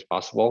quickly as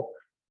possible,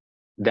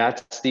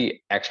 that's the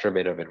extra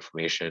bit of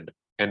information.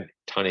 And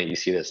Tanya, you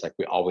see this, like,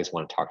 we always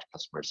want to talk to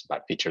customers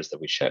about features that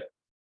we ship,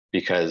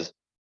 because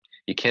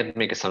you can't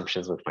make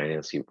assumptions with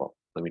finance people.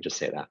 Let me just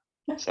say that.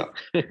 So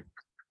what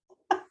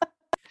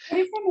are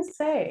you trying to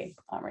say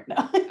right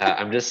now?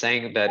 I'm just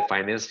saying that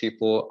finance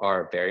people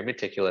are very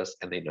meticulous,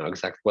 and they know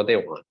exactly what they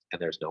want, and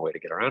there's no way to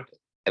get around it.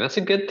 And that's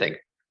a good thing.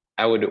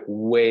 I would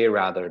way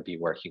rather be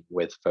working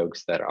with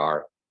folks that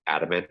are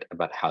adamant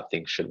about how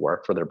things should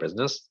work for their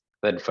business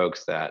than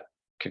folks that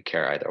could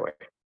care either way.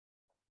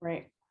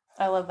 Right.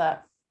 I love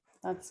that.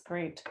 That's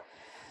great.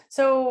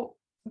 So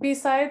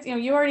besides,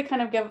 you already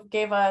kind of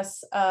gave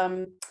us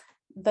the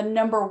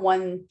number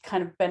one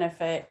kind of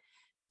benefit.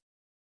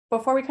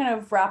 Before we kind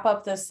of wrap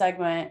up this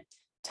segment,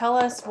 tell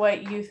us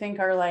what you think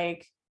are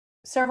like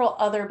several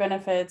other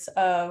benefits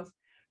of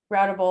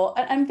Routable.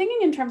 I'm thinking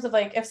in terms of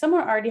like, if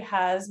someone already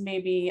has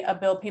maybe a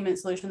bill payment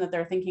solution that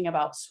they're thinking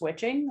about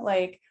switching,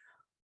 like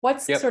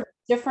what's sort of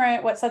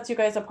different, what sets you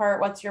guys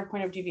apart? What's your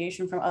point of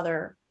deviation from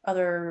other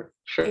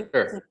sure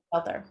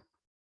out there?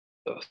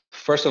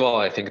 First of all,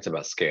 I think it's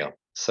about scale.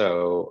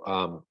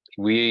 So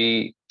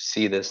we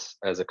see this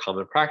as a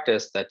common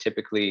practice that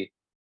typically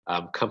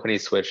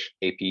companies switch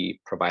AP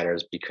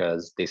providers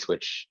because they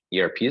switch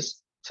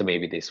ERPs. So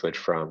maybe they switch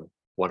from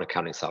one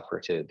accounting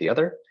software to the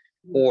other,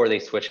 or they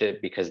switch it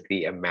because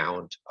the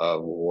amount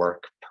of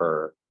work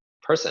per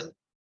person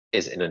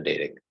is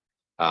inundating.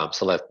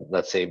 So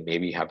let's say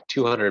maybe you have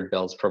 200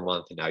 bills per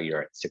month, and now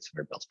you're at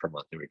 600 bills per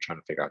month, and you're trying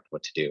to figure out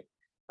what to do.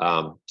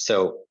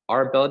 So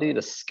our ability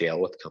to scale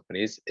with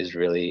companies is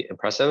really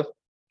impressive.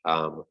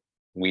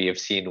 We have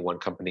seen one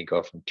company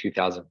go from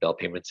 2,000 bill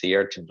payments a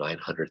year to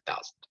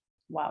 900,000.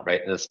 Wow!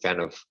 Right, in the span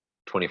of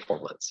 24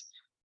 months.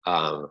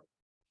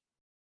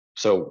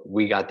 So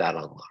we got that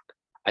unlocked.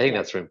 I think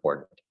that's really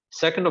important.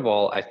 Second of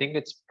all, I think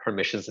it's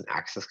permissions and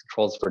access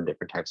controls for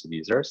different types of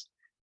users.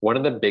 One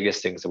of the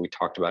biggest things that we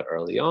talked about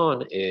early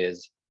on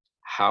is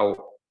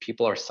how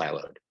people are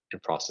siloed.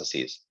 and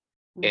processes.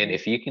 And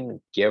if you can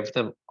give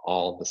them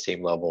all the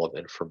same level of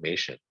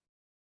information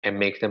and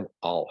make them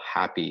all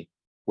happy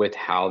with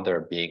how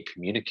they're being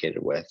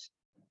communicated with,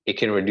 it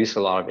can reduce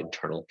a lot of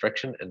internal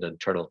friction and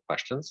internal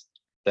questions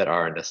that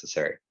are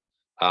unnecessary.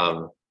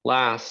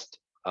 Last,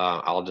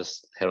 I'll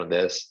just hit on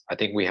this. I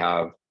think we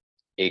have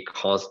a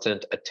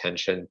constant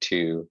attention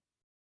to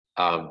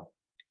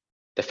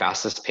the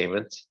fastest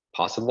payments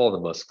possible, the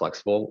most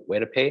flexible way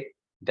to pay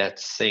that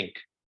sync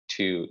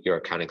to your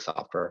accounting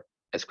software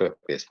as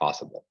quickly as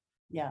possible.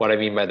 Yeah. What I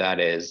mean by that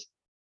is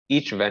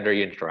each vendor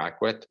you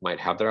interact with might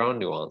have their own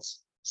nuance.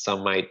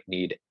 Some might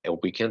need a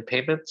weekend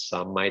payment.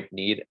 Some might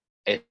need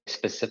a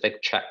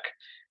specific check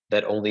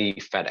that only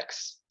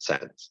FedEx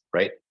sends,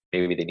 right?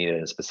 Maybe they need it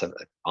in a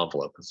specific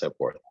envelope and so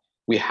forth.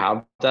 We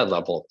have that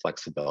level of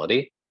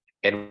flexibility,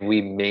 and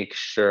we make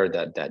sure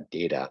that that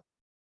data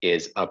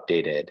is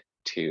updated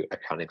to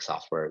accounting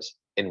softwares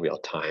in real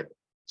time.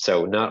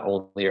 So not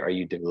only are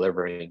you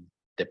delivering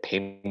the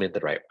payment the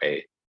right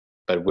way,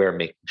 but we're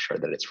making sure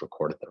that it's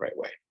recorded the right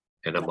way.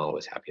 And I'm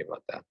always happy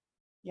about that.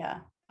 Yeah,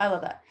 I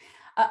love that.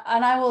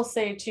 And I will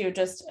say too,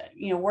 just,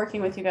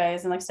 working with you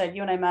guys, and like I said,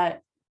 you and I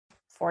met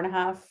 4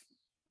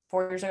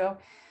 years ago.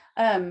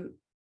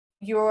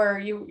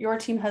 Your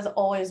team has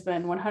always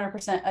been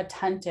 100%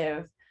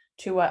 attentive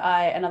to what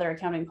I and other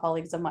accounting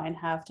colleagues of mine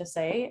have to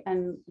say,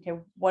 and okay,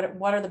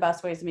 what are the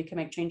best ways that we can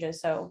make changes.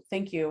 So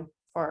thank you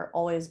for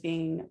always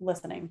being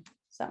listening.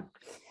 So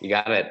you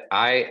got it.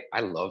 I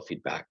love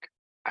feedback.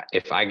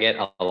 If I get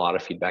a lot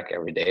of feedback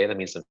every day, that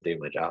means I'm doing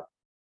my job.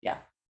 Yeah,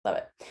 love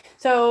it.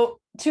 So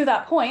to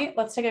that point,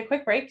 let's take a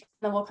quick break,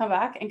 then we'll come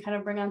back and kind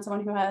of bring on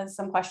someone who has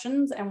some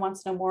questions and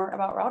wants to know more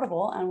about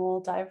Routable, and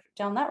we'll dive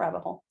down that rabbit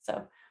hole.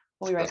 So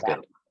we'll be right back.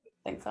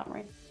 Thanks,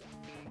 Omri.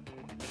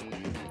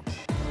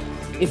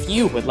 If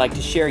you would like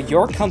to share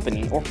your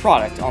company or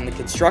product on the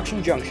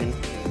Construction Junction,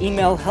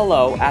 email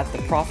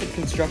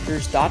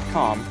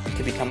hello@theprofitconstructors.com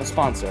to become a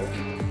sponsor.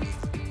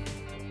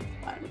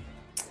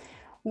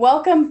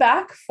 Welcome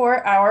back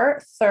for our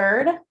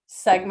third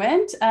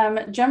segment.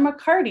 Jim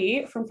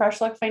McCarty from Fresh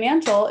Look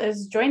Financial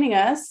is joining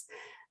us.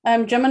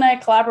 Jim and I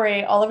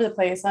collaborate all over the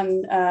place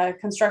on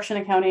construction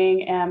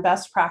accounting and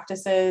best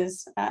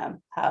practices,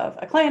 have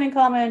a client in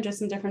common, just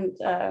some different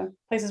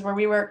places where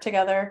we work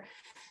together.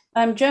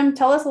 Jim,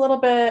 tell us a little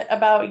bit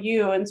about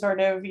you and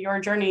sort of your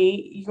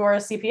journey. You're a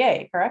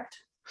CPA, correct?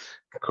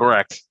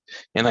 Correct.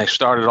 And I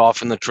started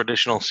off in the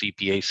traditional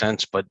CPA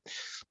sense, but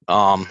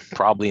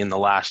probably in the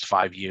last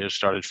 5 years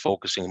started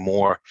focusing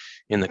more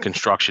in the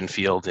construction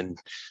field and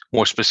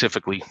more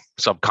specifically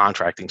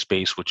subcontracting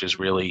space, which is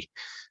really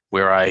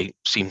where I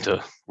seem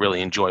to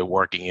really enjoy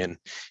working in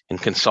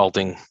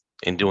consulting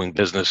and doing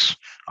business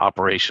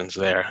operations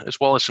there, as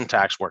well as some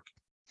tax work,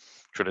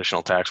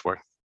 traditional tax work.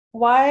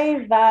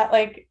 Why that,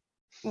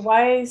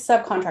 why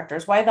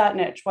subcontractors? Why that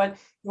niche? What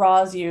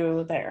draws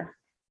you there?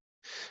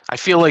 I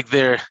feel like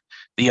they're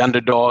the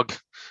underdog.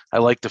 I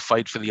like to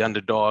fight for the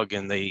underdog,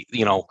 and they,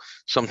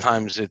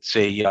 sometimes it's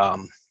a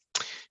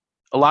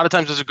lot of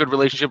times it's a good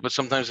relationship, but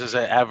sometimes there's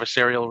an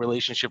adversarial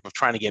relationship of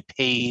trying to get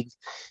paid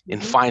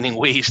and finding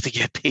ways to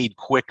get paid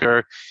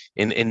quicker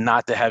and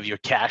not to have your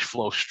cash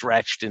flow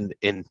stretched. And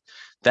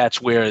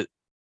that's where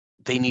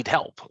they need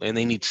help, and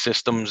they need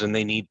systems, and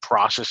they need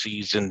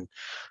processes, and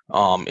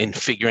in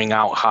figuring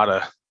out how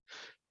to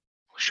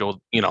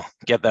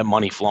get that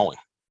money flowing.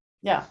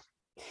 Yeah.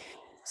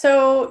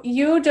 So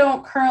you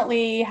don't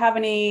currently have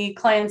any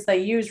clients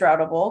that use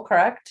Routable,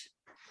 correct?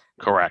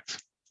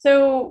 Correct.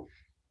 So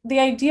the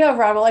idea of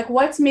Routable,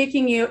 what's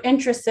making you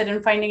interested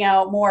in finding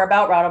out more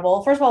about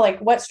Routable? First of all,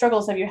 what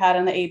struggles have you had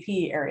in the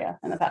AP area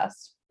in the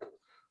past?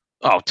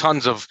 Oh,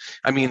 tons of,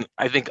 I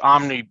think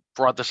Omri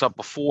brought this up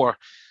before.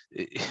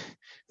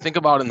 Think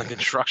about in the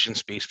construction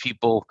space,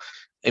 people,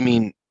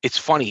 it's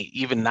funny,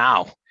 even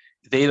now,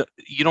 you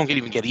don't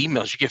even get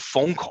emails, you get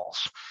phone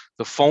calls.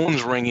 The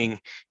phone's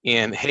ringing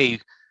and, hey,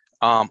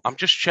 I'm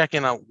just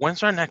checking out,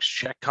 when's our next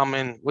check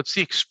coming? What's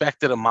the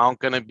expected amount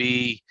going to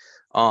be?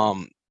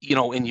 And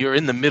you're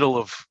in the middle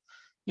of,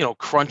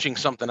 crunching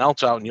something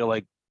else out, and you're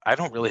like, I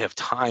don't really have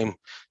time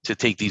to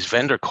take these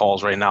vendor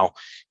calls right now.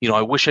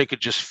 I wish I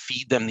could just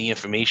feed them the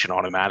information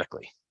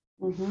automatically.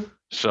 Mm-hmm.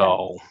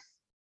 So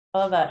I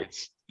love that.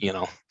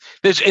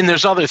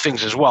 There's other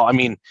things as well.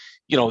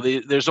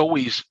 There's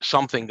always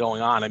something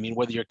going on.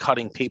 Whether you're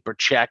cutting paper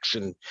checks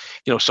and,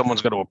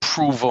 someone's going to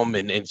approve them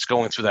and it's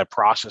going through that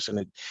process,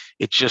 and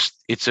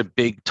it's a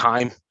big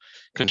time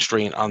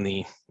constraint on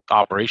the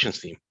operations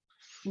team.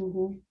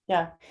 Mm-hmm.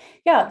 Yeah.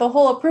 The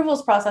whole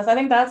approvals process. I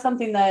think that's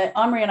something that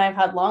Omri and I've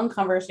had long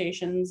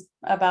conversations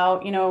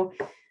about,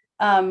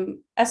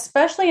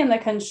 especially in the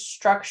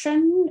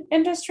construction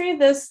industry.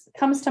 This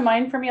comes to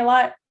mind for me a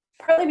lot,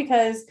 partly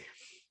because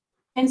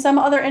in some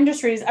other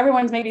industries,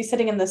 everyone's maybe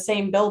sitting in the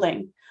same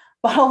building,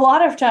 but a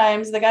lot of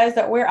times the guys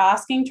that we're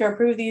asking to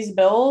approve these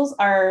bills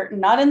are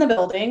not in the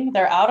building.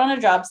 They're out on a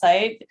job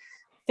site.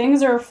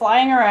 Things are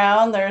flying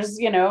around. There's,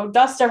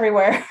 dust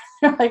everywhere.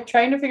 They're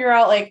trying to figure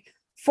out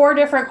 4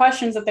 different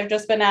questions that they've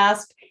just been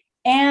asked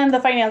and the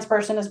finance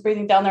person is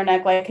breathing down their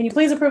neck like, can you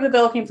please approve the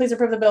bill? Can you please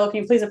approve the bill?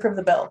 Can you please approve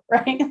the bill?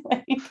 Right?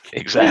 Like,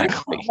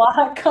 Exactly. there's a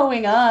lot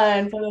going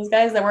on for those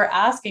guys that were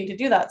asking to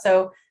do that.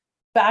 So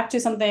back to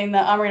something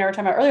that Omri and I were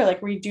talking about earlier,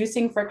 like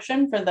reducing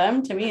friction for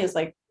them to me is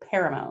like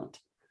paramount.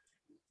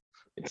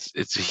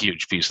 It's a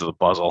huge piece of the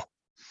puzzle.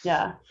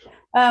 Yeah.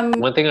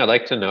 One thing I'd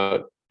like to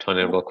note,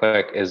 Tony, real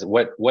quick, is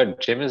what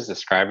Jim is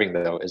describing,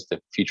 though, is the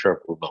future of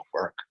remote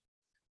work,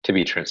 to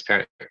be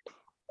transparent.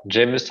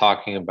 Jim is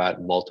talking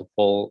about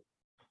multiple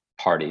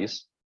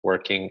parties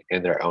working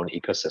in their own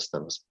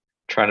ecosystems,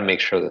 trying to make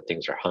sure that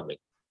things are humming,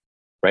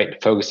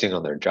 right? Focusing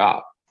on their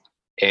job.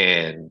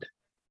 And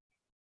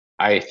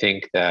I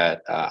think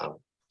that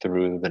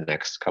through the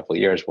next couple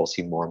of years, we'll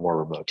see more and more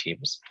remote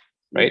teams,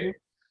 right? Mm-hmm.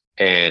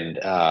 And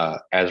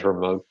as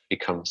remote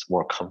becomes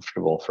more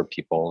comfortable for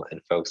people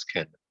and folks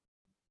can,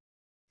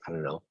 I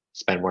don't know,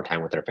 spend more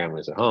time with their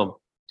families at home,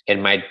 it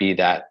might be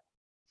that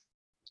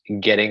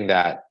getting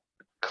that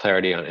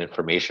clarity on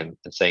information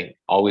and saying,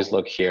 always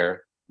look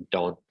here,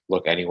 don't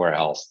look anywhere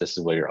else. This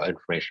is where your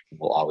information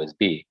will always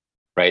be,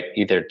 right?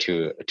 Either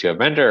to a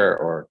vendor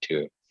or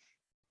to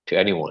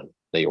anyone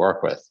that you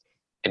work with.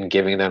 And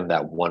giving them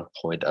that one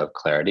point of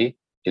clarity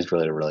is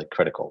really, really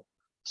critical.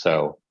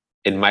 So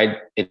it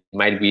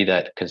might be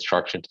that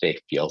construction today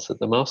feels it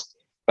the most,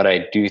 but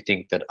I do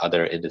think that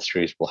other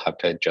industries will have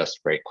to adjust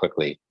very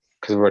quickly,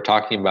 because we're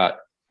talking about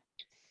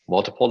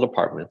multiple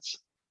departments,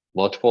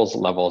 multiple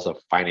levels of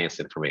finance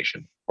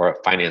information or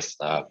finance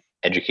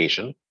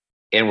education,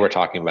 and we're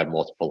talking about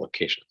multiple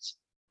locations.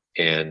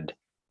 And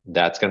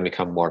that's going to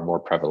become more and more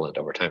prevalent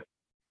over time.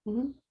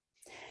 Mm-hmm.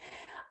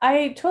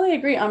 I totally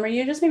agree, Omri.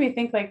 You just made me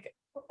think, like,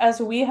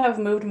 as we have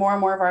moved more and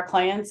more of our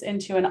clients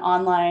into an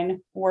online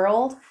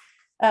world,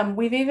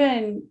 we've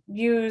even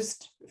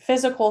used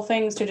physical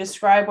things to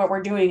describe what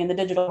we're doing in the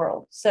digital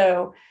world.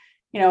 So,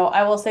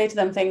 I will say to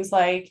them things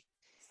like,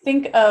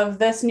 think of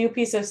this new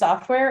piece of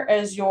software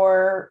as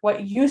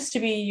what used to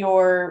be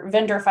your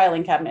vendor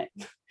filing cabinet,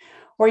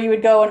 where you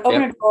would go and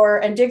open a drawer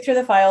and dig through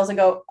the files and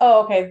go,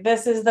 oh, okay,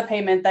 this is the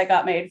payment that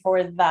got made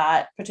for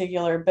that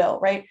particular bill,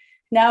 right?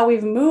 Now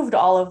we've moved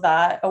all of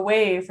that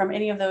away from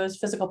any of those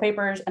physical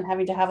papers and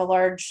having to have a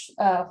large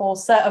whole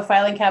set of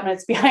filing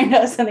cabinets behind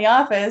us in the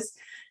office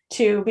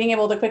to being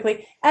able to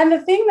quickly. And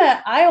the thing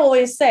that I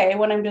always say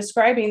when I'm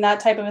describing that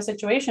type of a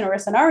situation or a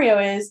scenario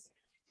is,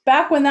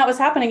 back when that was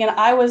happening and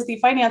I was the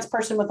finance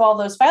person with all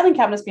those filing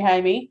cabinets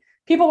behind me,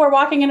 people were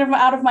walking in and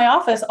out of my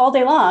office all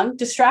day long,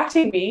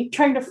 distracting me,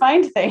 trying to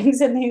find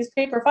things in these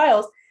paper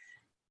files.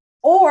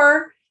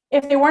 Or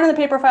if they weren't in the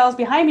paper files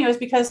behind me, it was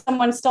because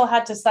someone still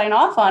had to sign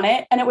off on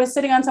it and it was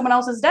sitting on someone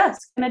else's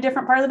desk in a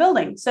different part of the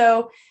building.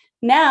 So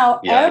now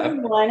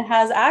everyone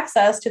has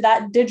access to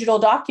that digital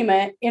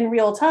document in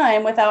real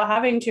time without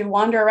having to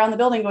wander around the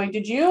building going, do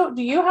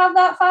you have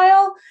that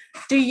file?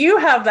 Do you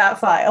have that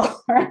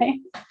file? Right?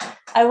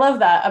 I love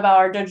that about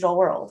our digital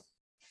world.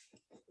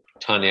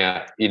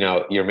 Tanya,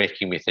 you're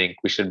making me think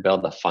we should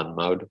build a fun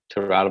mode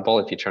to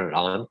Routable. If you turn it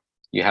on,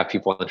 you have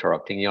people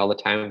interrupting you all the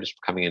time, just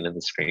coming in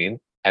the screen.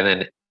 And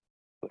then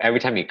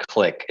every time you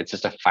click, it's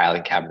just a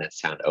filing cabinet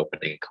sound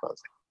opening and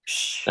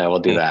closing. We'll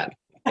do that.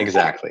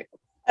 Exactly.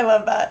 I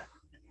love that.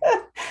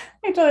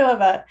 I totally love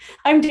that.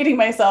 I'm dating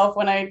myself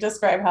when I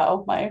describe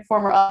how my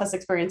former office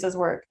experiences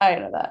work. I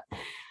know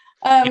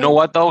that. You know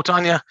what, though,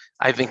 Tanya?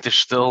 I think there's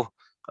still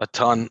a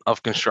ton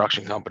of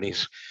construction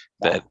companies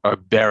that are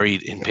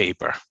buried in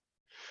paper.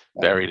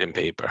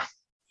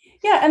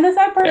 Yeah, and the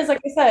sad part is,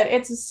 like I said,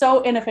 it's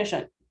so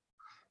inefficient.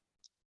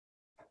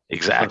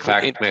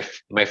 Exactly. In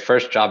fact, my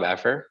first job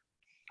ever,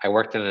 I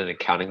worked in an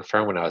accounting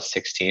firm when I was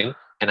 16,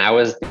 and I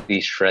was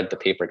the shred the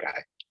paper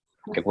guy.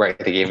 Like, where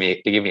they gave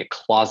me a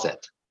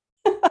closet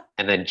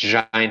and a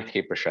giant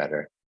paper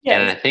shredder. Yes.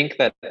 And I think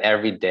that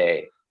every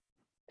day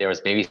there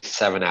was maybe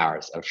 7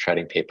 hours of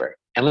shredding paper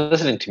and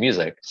listening to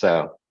music.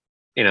 So,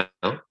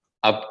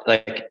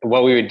 like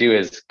what we would do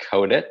is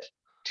code it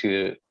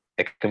to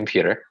a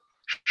computer,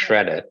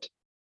 shred it,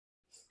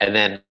 and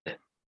then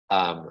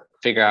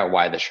figure out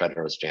why the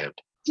shredder was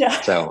jammed. Yeah.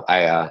 So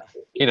I,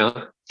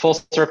 full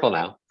circle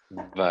now.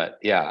 But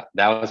yeah,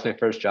 that was my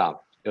first job.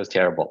 It was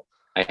terrible.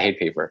 I hate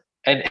paper.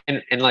 And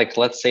like,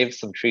 let's save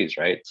some trees,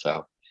 right?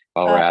 So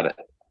while we're at it.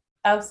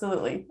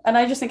 Absolutely. And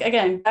I just think,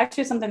 again, back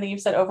to something that you've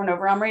said over and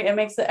over, Omri, it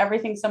makes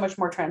everything so much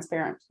more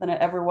transparent than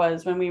it ever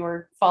was when we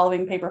were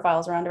following paper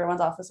files around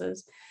everyone's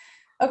offices.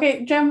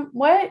 Okay, Jim,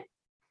 what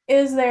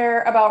is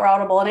there about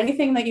Routable and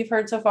anything that you've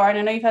heard so far? And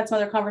I know you've had some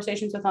other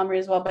conversations with Omri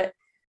as well, but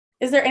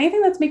is there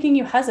anything that's making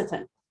you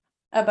hesitant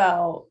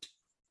about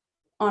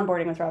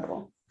onboarding with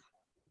Routable?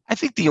 I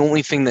think the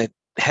only thing that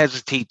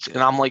hesitates, and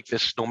I'm like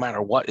this no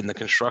matter what in the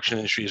construction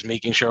industry, is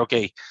making sure,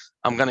 okay,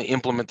 I'm going to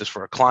implement this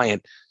for a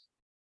client.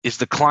 Is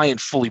the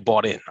client fully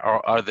bought in?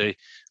 Or are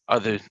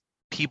the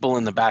people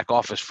in the back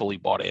office fully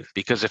bought in?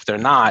 Because if they're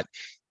not,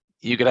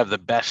 you could have the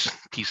best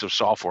piece of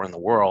software in the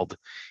world,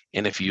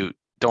 and if you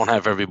don't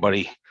have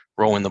everybody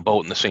rowing the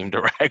boat in the same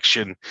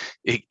direction,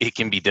 it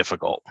can be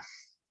difficult.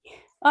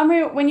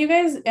 When you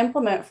guys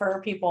implement for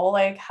people,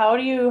 like how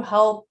do you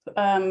help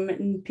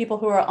people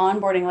who are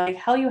onboarding, like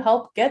how do you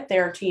help get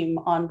their team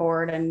on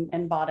board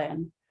and bought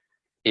in?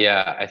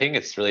 Yeah, I think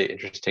it's really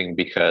interesting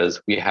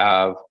because we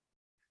have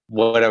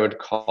what I would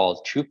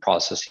call two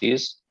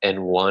processes,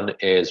 and one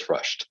is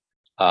rushed.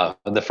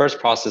 The first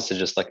process is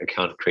just like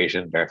account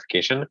creation and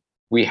verification.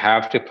 We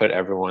have to put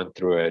everyone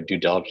through a due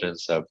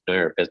diligence of know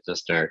your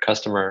business, know your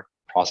customer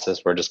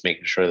process. We're just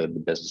making sure that the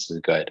business is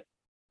good.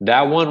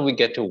 That one, we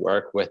get to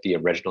work with the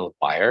original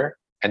buyer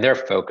and they're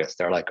focused.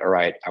 They're like, all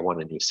right, I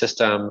want a new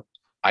system.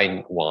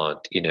 I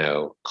want,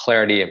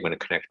 clarity. I'm going to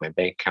connect my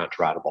bank account to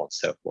Routable and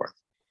so forth.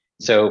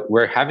 So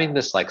we're having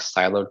this like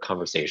siloed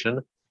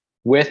conversation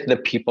with the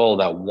people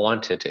that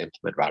wanted to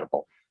implement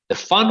Routable. The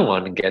fun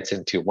one gets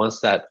into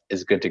once that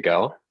is good to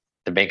go,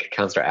 the bank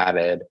accounts are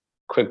added,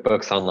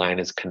 QuickBooks Online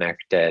is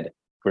connected,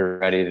 we're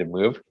ready to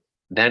move.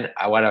 Then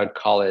what I would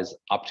call is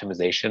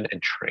optimization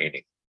and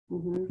training.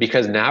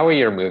 Because now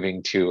we are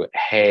moving to,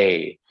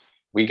 hey,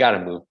 we got to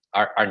move.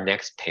 Our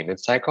next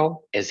payment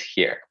cycle is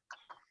here.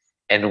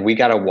 And we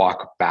got to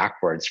walk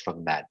backwards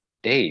from that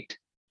date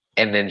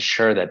and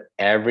ensure that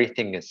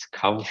everything is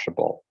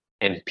comfortable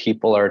and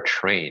people are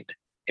trained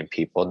and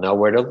people know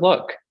where to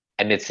look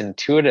and it's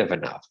intuitive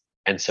enough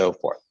and so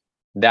forth.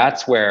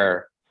 That's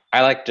where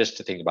I like just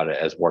to think about it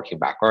as working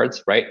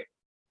backwards, right?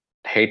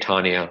 Hey,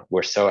 Tanya,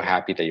 we're so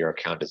happy that your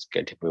account is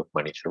good to move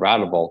money to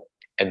Routable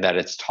and that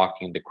it's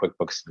talking to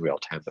QuickBooks in real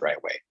time the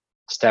right way.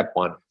 Step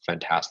one,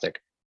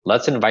 fantastic.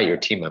 Let's invite your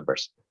team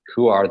members.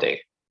 Who are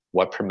they?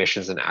 What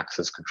permissions and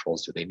access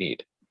controls do they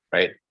need,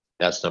 right?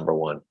 That's number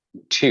one.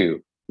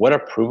 Two, what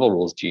approval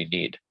rules do you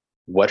need?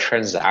 What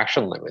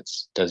transaction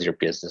limits does your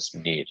business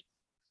need?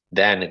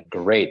 Then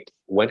great,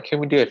 when can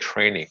we do a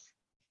training?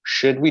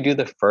 Should we do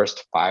the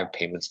first 5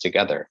 payments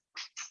together?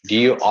 Do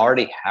you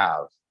already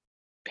have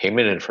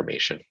payment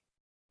information,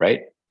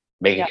 right?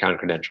 Bank account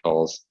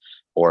credentials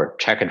or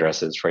check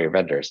addresses for your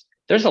vendors.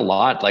 There's a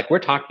lot, like we're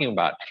talking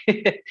about,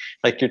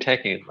 like you're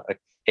taking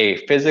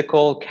a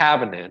physical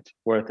cabinet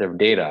worth of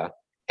data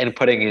and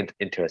putting it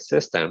into a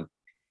system,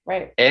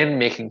 right? And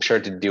making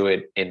sure to do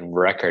it in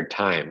record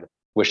time,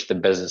 which the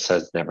business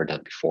has never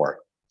done before.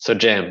 So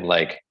Jim,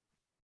 like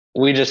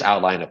we just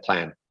outlined a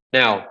plan.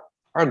 Now,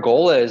 our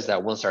goal is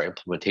that once our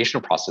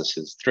implementation process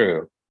is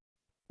through,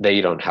 that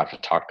you don't have to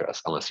talk to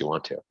us unless you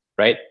want to,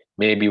 right?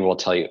 Maybe we'll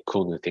tell you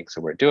cool new things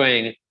that we're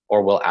doing,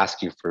 or we'll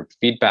ask you for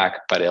feedback,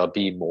 but it'll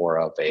be more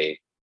of a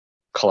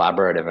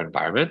collaborative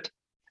environment.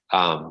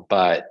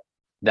 But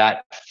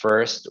that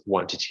first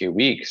 1 to 2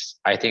 weeks,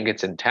 I think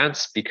it's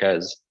intense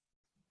because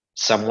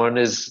someone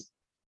is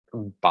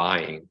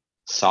buying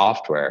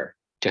software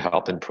to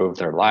help improve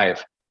their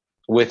life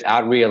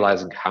without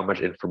realizing how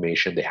much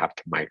information they have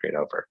to migrate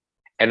over.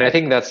 And I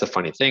think that's the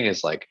funny thing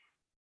is like,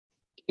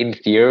 in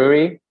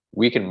theory,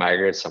 we can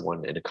migrate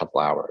someone in a couple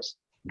hours.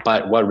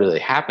 But what really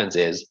happens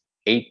is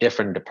 8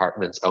 different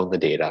departments own the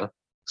data.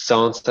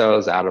 So-and-so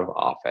is out of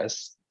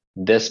office.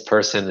 This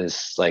person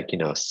is like,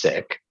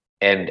 sick.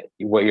 And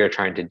what you're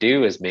trying to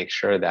do is make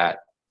sure that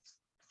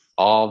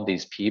all of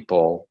these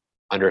people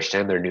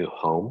understand their new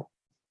home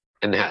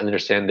and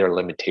understand their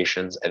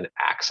limitations and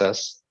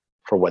access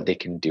for what they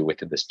can do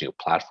within this new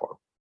platform.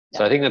 Yeah.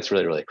 So I think that's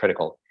really, really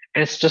critical.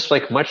 And it's just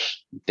like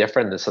much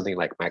different than something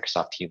like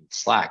Microsoft Teams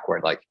Slack,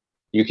 where like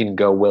you can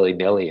go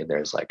willy-nilly and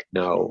there's like,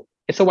 no,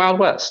 it's a Wild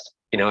West.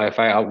 If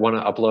I want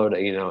to upload,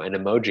 an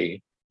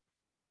emoji,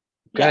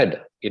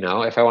 good.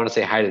 Yeah. If I want to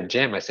say hi to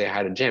Jim, I say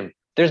hi to Jim.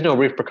 There's no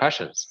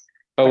repercussions.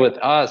 But with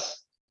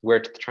us,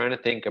 we're trying to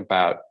think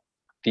about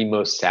the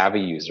most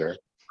savvy user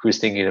who's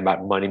thinking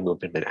about money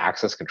movement and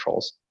access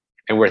controls.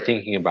 And we're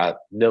thinking about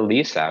the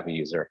least savvy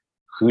user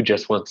who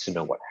just wants to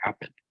know what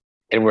happened.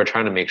 And we're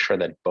trying to make sure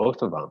that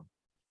both of them,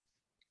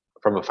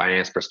 from a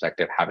finance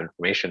perspective, have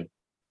information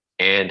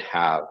and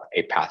have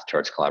a path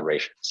towards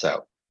collaboration.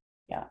 So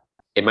yeah,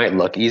 it might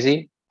look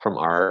easy from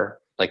our,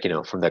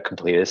 from the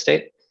completed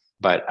state,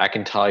 but I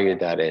can tell you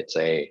that it's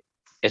a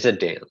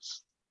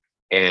dance.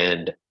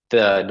 And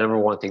the number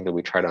one thing that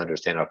we try to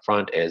understand up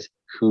front is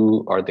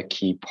who are the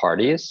key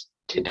parties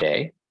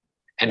today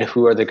and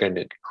who are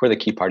the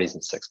key parties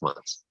in 6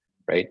 months,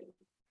 right?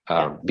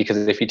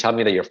 Because if you tell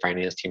me that your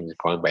finance team is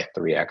growing by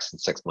 3x in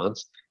 6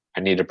 months,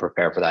 I need to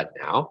prepare for that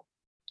now.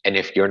 And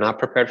if you're not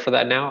prepared for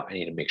that now, I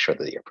need to make sure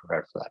that you're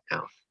prepared for that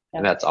now. Yeah.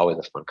 And that's always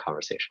a fun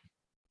conversation.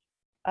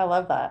 I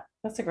love that.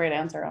 That's a great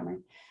answer, Omri.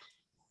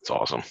 It's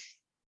awesome.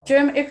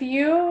 Jim, if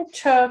you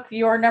took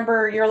your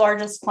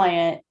largest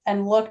client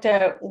and looked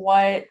at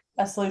what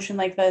a solution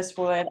like this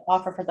would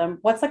offer for them,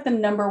 what's like the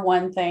number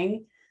one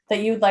thing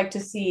that you'd like to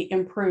see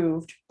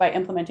improved by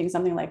implementing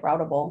something like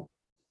Routable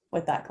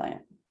with that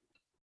client?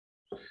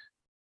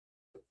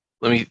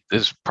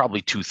 There's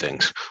probably 2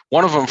 things.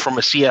 One of them from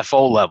a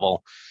CFO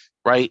level,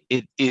 right?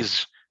 It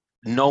is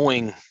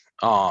knowing,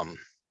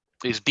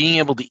 is being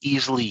able to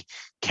easily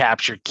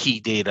capture key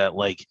data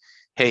like,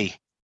 hey,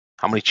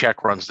 how many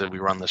check runs did we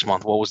run this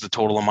month? What was the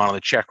total amount of the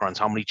check runs?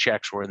 How many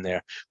checks were in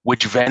there?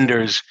 Which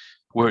vendors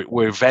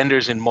were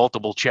vendors in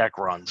multiple check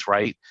runs,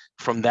 right?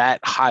 From that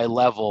high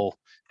level,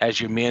 as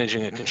you're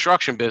managing a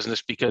construction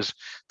business, because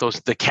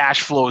the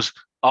cash flows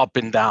up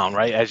and down,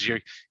 right? As you're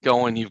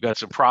going, you've got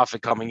some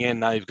profit coming in,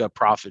 now you've got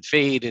profit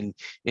fade, and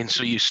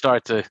so you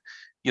start to,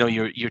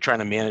 you're trying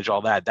to manage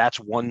all that. That's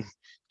one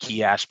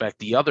key aspect.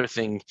 The other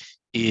thing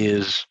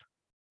is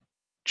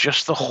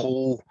just the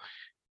whole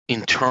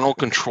internal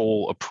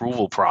control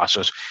approval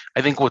process.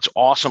 I think what's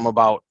awesome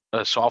about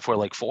a software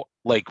like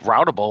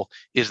Routable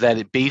is that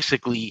it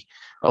basically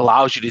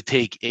allows you to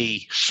take a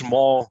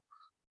small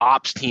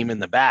ops team in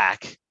the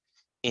back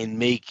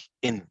and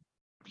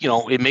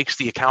it makes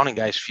the accounting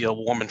guys feel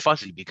warm and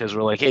fuzzy, because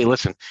we're like, hey,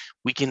 listen,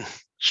 we can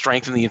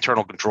strengthen the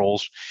internal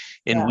controls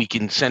and we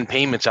can send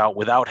payments out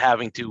without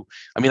having to.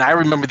 I mean, I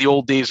remember the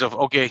old days of,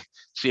 okay,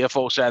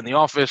 CFO sat in the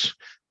office,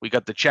 we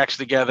got the checks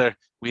together,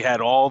 we had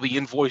all the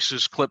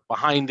invoices clipped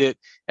behind it,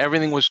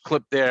 everything was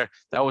clipped there.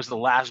 That was the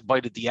last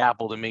bite at the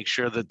apple to make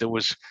sure that there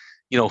was,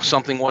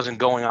 something wasn't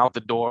going out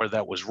the door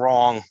that was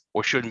wrong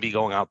or shouldn't be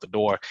going out the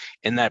door.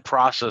 And that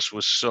process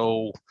was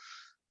so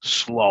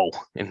slow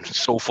and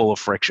so full of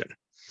friction.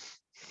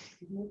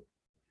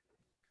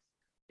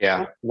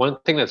 Yeah, one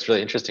thing that's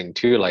really interesting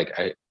too, like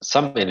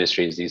some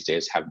industries these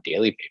days have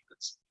daily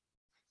payments.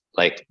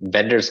 Like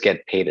vendors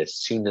get paid as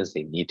soon as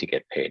they need to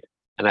get paid.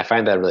 And I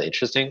find that really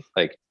interesting.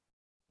 Like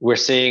we're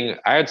seeing,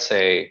 I would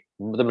say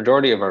the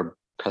majority of our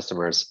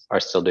customers are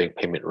still doing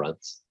payment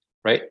runs,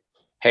 right?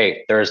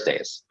 Hey,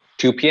 Thursdays,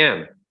 2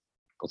 p.m.,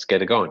 let's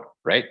get it going,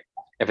 right?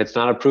 If it's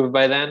not approved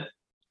by then,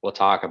 we'll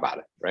talk about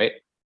it, right?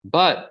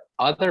 But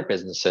other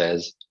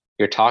businesses,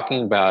 you're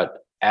talking about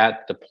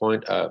at the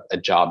point of a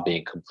job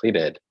being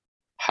completed,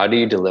 how do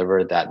you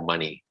deliver that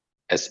money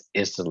as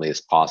instantly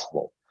as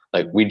possible?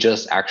 Like we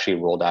just actually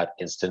rolled out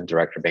instant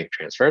direct bank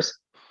transfers,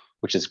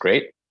 which is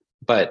great.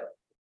 But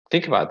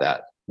think about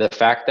that. The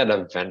fact that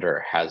a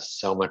vendor has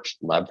so much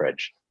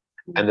leverage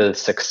and the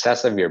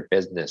success of your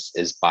business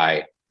is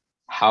by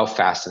how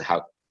fast and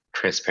how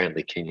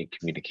transparently can you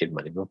communicate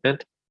money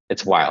movement.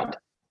 It's wild.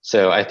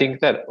 So I think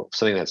that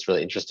something that's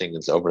really interesting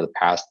is over the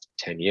past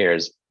 10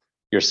 years,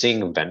 you're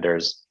seeing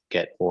vendors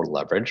get more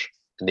leverage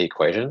in the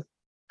equation.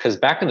 Because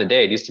back in the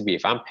day, it used to be,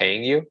 if I'm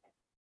paying you,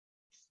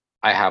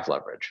 I have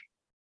leverage,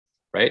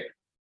 right?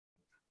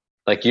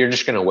 Like you're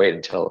just gonna wait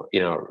until, do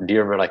you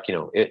remember like,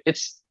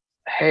 it's,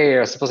 hey,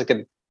 I was supposed to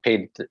get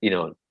paid,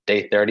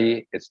 day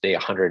 30, it's day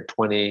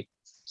 120,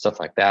 stuff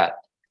like that.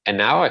 And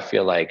now I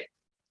feel like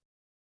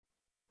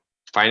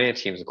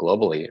finance teams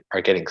globally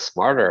are getting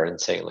smarter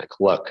and saying like,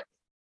 look,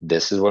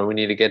 this is when we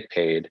need to get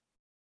paid.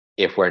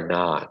 If we're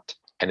not,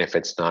 and if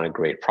it's not a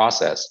great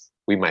process,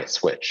 we might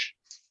switch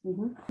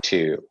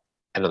to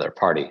another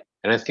party.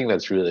 And I think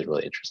that's really,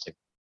 really interesting.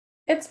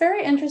 It's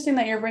very interesting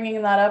that you're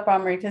bringing that up,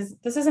 Omri, because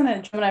this isn't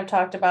a Jim and I've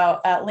talked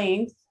about at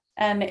length.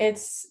 And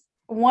it's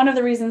one of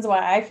the reasons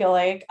why I feel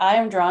like I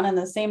am drawn in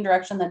the same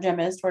direction that Jim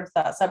is towards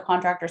that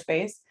subcontractor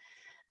space.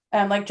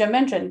 Like Jim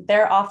mentioned,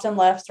 they're often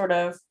left sort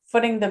of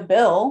footing the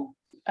bill,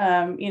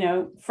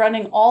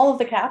 fronting all of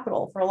the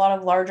capital for a lot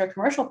of larger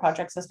commercial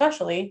projects,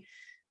 especially,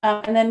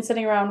 and then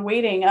sitting around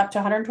waiting up to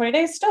 120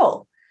 days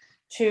still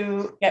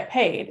to get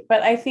paid.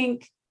 But I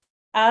think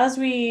as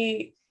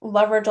we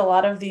leverage a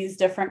lot of these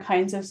different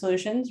kinds of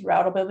solutions,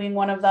 Routable being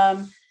one of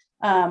them,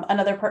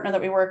 another partner that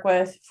we work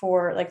with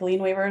for like lien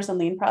waivers and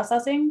lien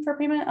processing for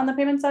payment on the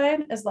payment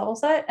side is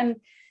Levelset. And,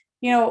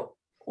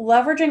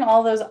 leveraging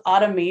all those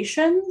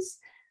automations,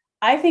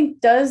 I think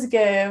does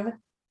give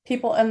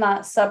people in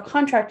that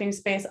subcontracting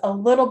space a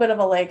little bit of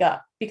a leg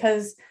up,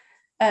 because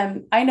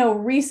I know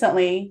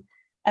recently,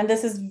 and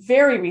this is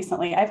very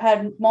recently, I've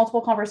had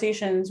multiple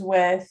conversations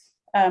with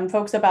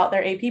folks about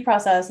their AP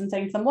process and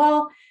saying to them,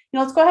 well,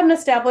 let's go ahead and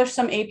establish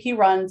some AP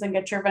runs and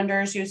get your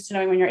vendors used to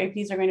knowing when your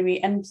APs are going to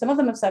be. And some of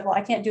them have said, well,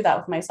 I can't do that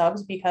with my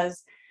subs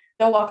because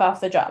they'll walk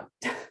off the job.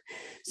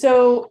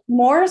 So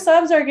more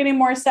subs are getting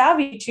more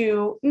savvy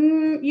to,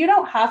 you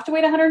don't have to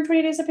wait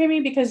 120 days to pay me,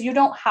 because you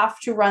don't have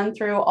to run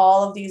through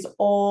all of these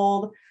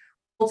old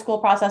school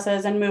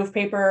processes and move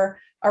paper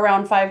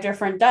around 5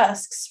 different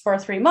desks for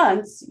 3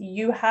 months.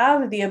 You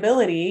have the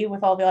ability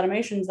with all the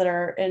automations that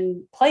are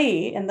in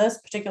play in this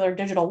particular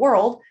digital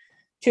world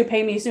to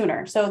pay me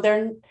sooner. So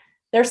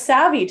they're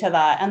savvy to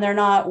that, and they're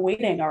not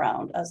waiting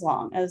around as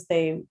long as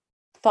they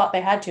thought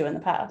they had to in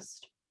the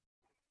past.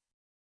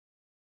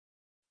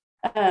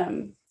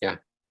 Yeah.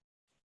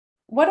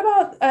 What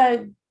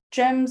about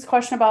Jim's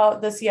question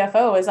about the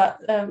CFO? Is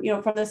that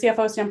from the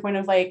CFO standpoint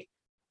of like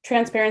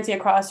transparency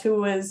across who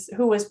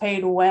was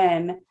paid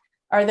when?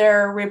 Are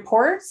there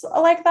reports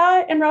like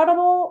that in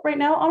Routable right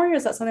now, Omri?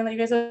 Is that something that you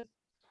guys have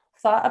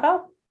thought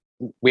about?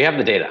 We have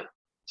the data.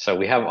 So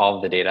we have all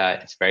of the data.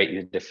 It's very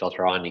easy to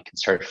filter on. You can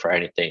search for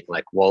anything.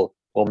 Like we'll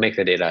make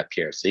the data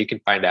appear. So you can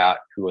find out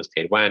who was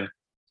paid when.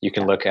 You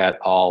can look at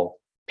all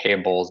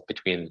payables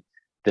between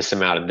this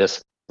amount and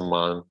this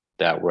month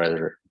that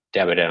were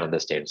debited on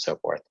this date and so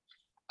forth.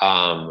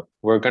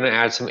 We're going to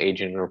add some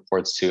aging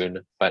reports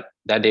soon, but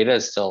that data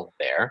is still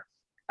there.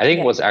 I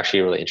think what's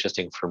actually really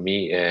interesting for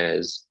me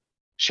is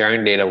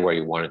sharing data where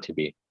you want it to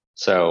be.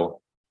 So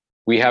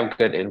we have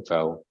good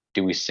info.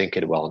 Do we sync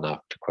it well enough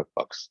to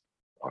QuickBooks?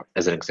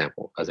 as an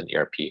example, as an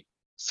ERP.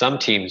 Some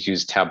teams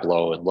use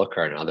Tableau and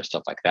Looker and other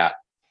stuff like that.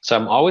 So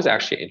I'm always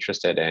actually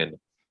interested in,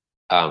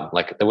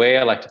 like the way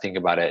I like to think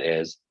about it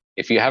is,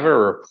 if you have a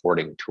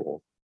reporting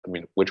tool, I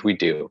mean, which we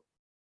do,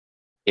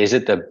 is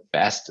it the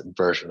best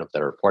version of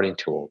the reporting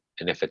tool?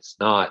 And if it's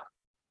not,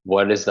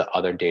 what is the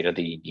other data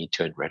that you need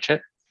to enrich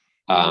it?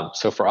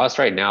 So for us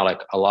right now,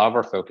 like a lot of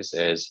our focus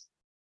is,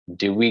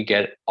 do we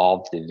get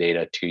all of the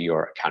data to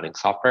your accounting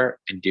software?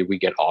 And do we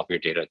get all of your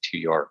data to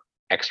your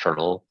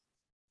external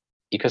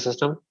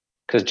ecosystem?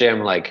 Because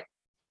Jim, like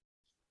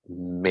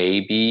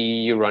maybe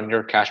you run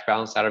your cash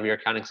balance out of your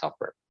accounting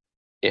software.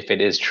 If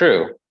it is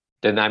true,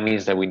 then that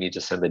means that we need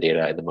to send the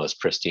data in the most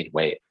pristine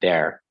way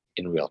there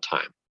in real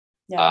time.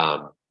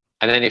 Yeah.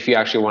 And then if you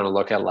actually want to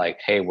look at like,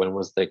 hey, when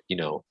was the,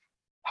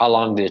 how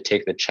long did it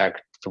take the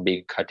check from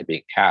being cut to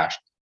being cashed?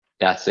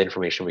 That's the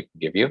information we can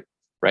give you,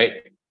 right?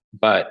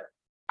 But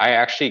I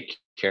actually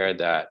care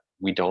that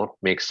we don't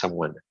make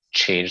someone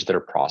change their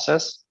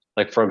process.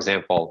 Like for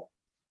example,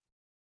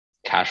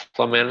 cash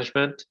flow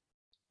management,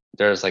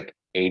 there's like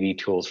 80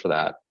 tools for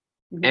that.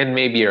 And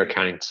maybe your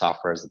accounting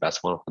software is the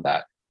best one for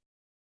that.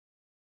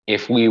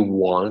 If we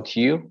want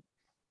you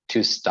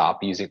to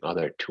stop using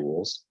other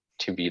tools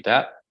to be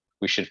that,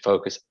 we should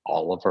focus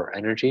all of our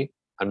energy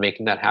on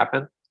making that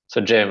happen.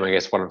 So Jim, I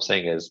guess what I'm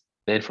saying is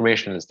the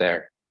information is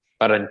there,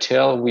 but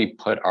until we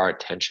put our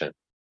attention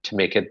to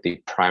make it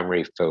the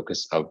primary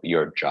focus of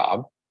your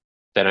job,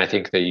 then I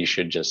think that you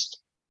should just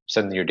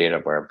send your data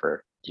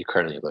wherever you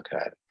currently look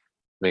at it.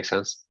 Make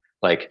sense?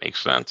 Like,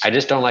 Makes sense. I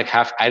don't like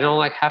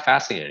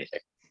half-assing anything.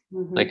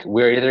 Like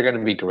we're either going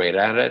to be great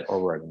at it or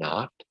we're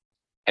not.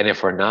 And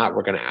if we're not,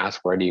 we're going to ask,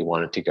 where do you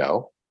want it to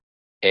go?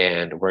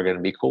 And we're going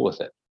to be cool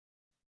with it.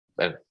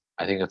 And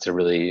I think it's a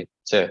really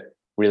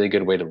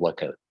good way to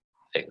look at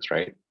things,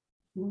 right?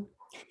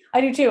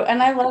 I do too.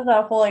 And I love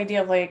that whole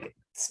idea of like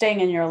staying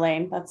in your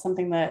lane. That's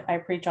something that I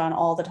preach on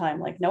all the time.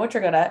 Like, know what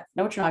you're good at,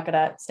 know what you're not good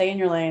at, stay in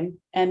your lane.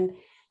 And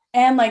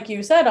like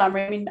you said,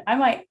 Omri, I mean, I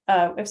might,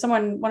 if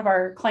one of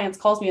our clients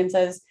calls me and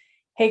says,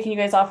 hey, can you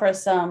guys offer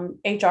us some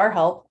HR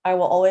help? I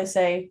will always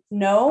say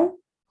no,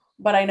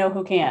 but I know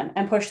who can,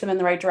 and push them in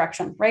the right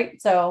direction.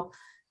 Right. So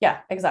yeah,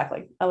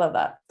 exactly. I love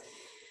that.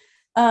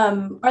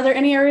 Are there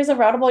any areas of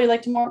Routable you'd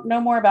like to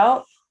know more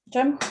about,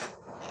 Jim?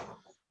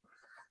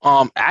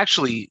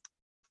 Actually,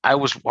 I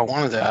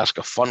wanted to ask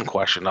a fun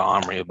question to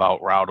Omri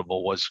about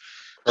Routable.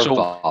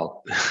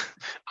 So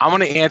I'm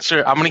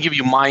going to give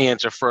you my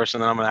answer first,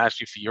 and then I'm going to ask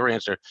you for your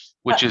answer,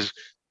 which is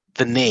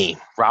the name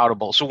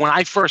Routable. So when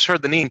I first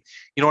heard the name,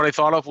 you know what I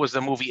thought of was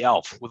the movie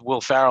Elf with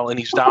Will Ferrell, and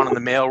he's down in the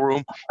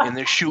mailroom and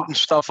they're shooting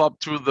stuff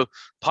up through the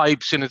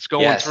pipes and it's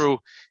going through,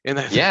 and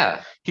then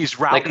he's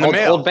routing like the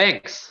mail. Old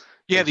banks.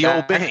 Yeah, the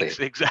old banks.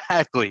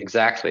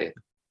 Exactly.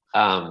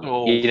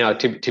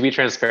 To be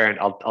transparent,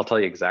 I'll tell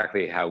you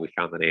exactly how we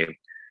found the name.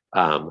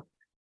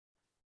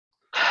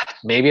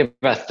 Maybe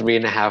about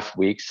 3.5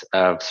 weeks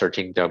of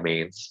searching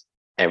domains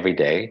every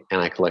day and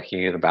like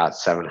looking at about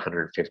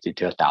 750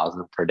 to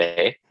 1,000 per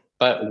day.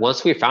 But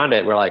once we found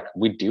it, we're like,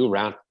 we do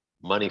round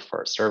money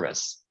for a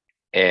service.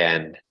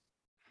 And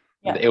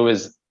it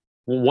was,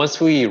 once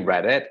we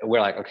read it,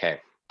 we're like, okay,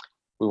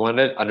 we want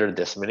it under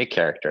this many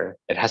character.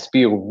 It has to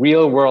be a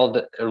real word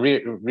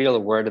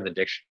in the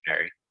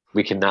dictionary.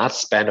 We cannot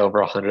spend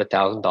over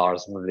 $100,000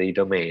 on the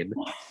domain,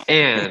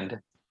 and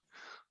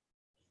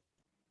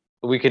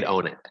we could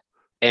own it.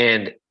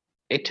 And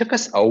it took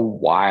us a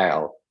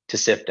while to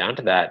sift down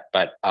to that,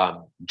 but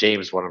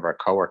James, one of our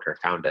coworkers,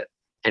 found it,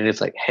 and it's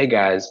like, hey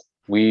guys,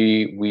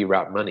 we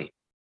route money,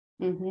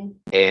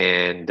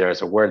 and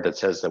there's a word that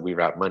says that we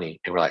route money,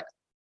 and we're like,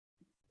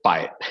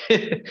 buy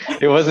it.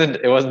 It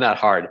wasn't that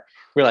hard.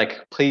 We're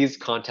like, please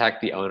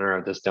contact the owner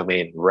of this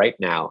domain right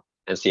now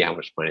and see how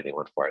much money they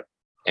want for it.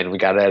 And we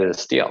got it at a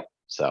steal.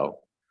 So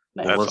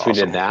once we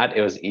did that,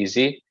 it was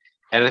easy.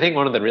 And I think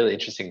one of the really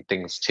interesting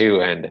things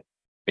too, and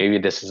maybe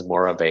this is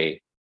more of a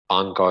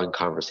ongoing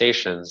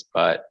conversations,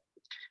 but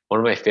one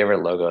of my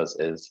favorite logos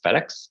is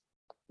FedEx.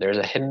 There's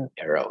a hidden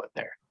arrow in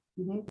there.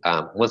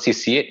 Once you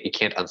see it, you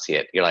can't unsee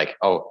it. You're like,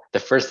 oh, the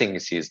first thing you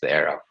see is the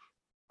arrow.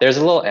 There's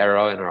a little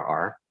arrow in our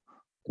R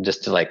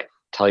just to like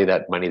tell you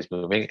that money is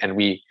moving. And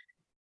we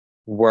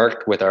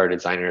worked with our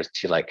designers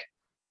to like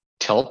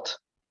tilt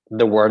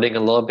the wording a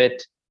little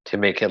bit to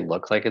make it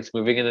look like it's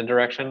moving in a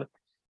direction.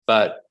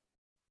 But,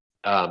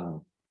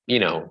 you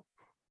know,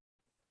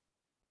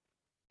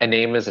 a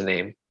name is a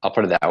name. I'll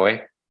put it that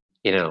way.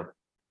 You know,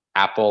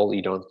 Apple,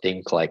 you don't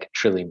think like $1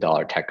 trillion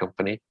tech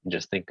company. You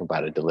just think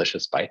about a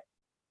delicious bite,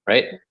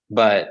 right?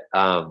 But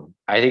I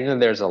think that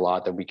there's a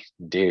lot that we can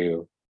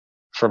do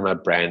from a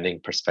branding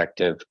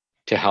perspective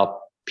to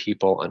help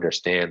people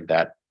understand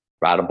that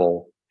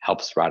Routable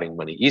helps routing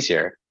money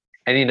easier.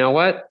 And you know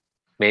what?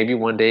 Maybe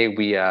one day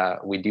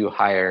we do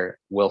hire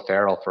Will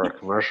Ferrell for a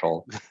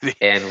commercial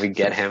and we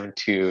get him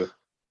to,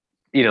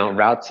 you know,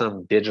 route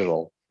some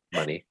digital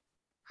money.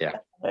 Yeah.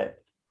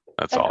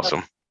 That's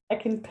awesome. I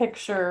can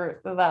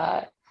picture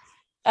that.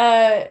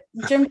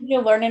 Jim, did you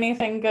learn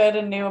anything good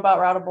and new about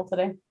Routable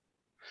today?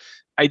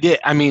 I did.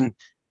 I mean,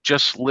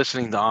 just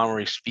listening to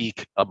Omri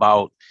speak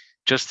about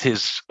just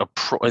his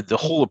approach, the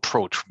whole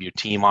approach from your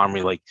team,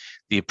 Omri, like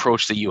the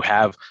approach that you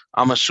have,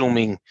 I'm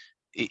assuming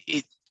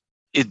it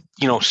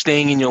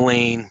staying in your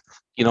lane,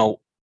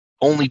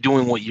 only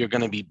doing what you're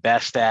going to be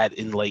best at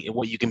and like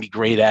what you can be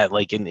great at,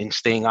 like in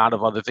staying out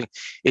of other things.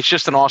 It's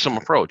just an awesome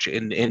approach.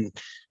 And it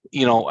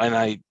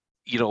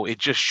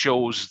just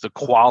shows the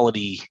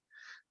quality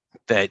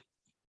that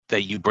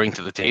you bring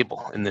to the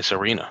table in this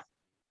arena.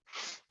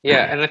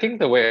 Yeah. And I think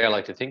the way I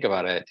like to think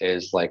about it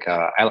is like,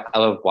 I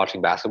love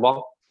watching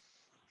basketball,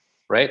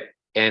 right?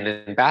 And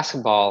in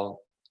basketball,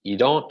 you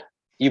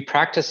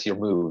practice your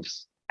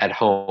moves at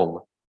home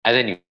and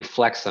then you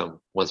flex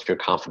them once you're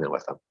confident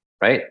with them,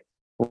 right?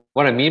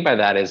 What I mean by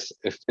that is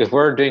if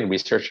we're doing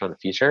research on the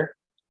future,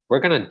 we're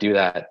going to do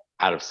that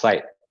out of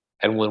sight.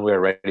 And when we're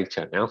ready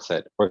to announce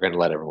it, we're going to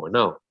let everyone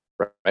know,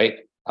 right?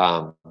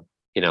 I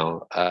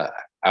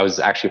was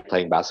actually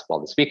playing basketball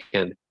this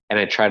weekend and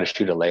I tried to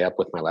shoot a layup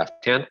with my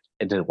left hand.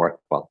 It didn't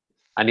work well.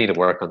 I need to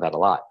work on that a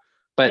lot.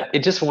 But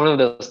it's just one of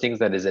those things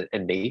that is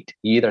innate.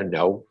 You either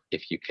know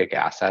if you kick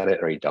ass at it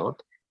or you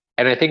don't.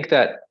 And I think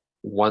that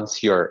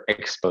once you're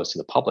exposed to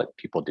the public,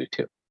 people do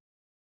too.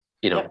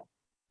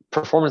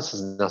 Performance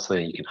is not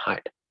something you can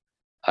hide,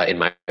 in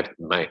my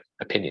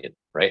opinion,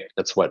 right?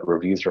 That's what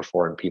reviews are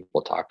for and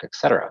people talk,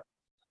 etc.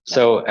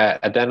 So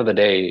at the end of the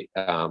day,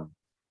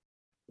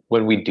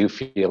 when we do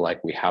feel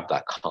like we have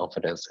that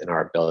confidence in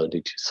our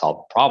ability to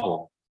solve a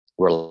problem,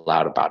 we're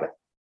loud about it.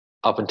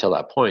 Up until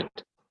that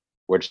point,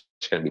 we're just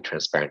going to be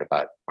transparent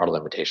about our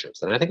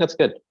limitations. And I think that's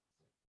good.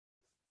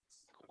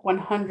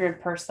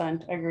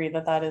 100% agree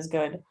that is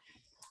good.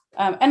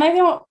 And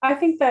I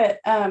think that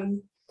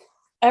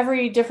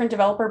every different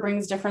developer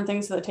brings different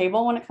things to the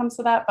table when it comes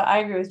to that. But I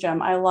agree with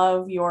Jim. I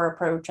love your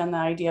approach and the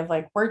idea of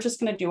like, we're just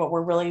going to do what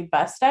we're really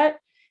best at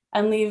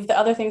and leave the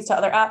other things to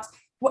other apps.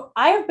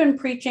 I have been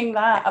preaching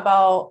that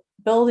about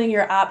building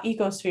your app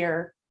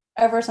ecosphere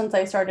ever since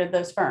I started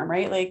this firm,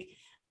 right? Like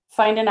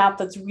find an app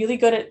that's really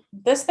good at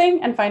this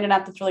thing and find an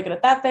app that's really good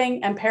at that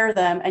thing and pair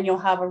them and you'll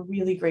have a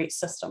really great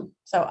system.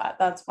 So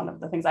that's one of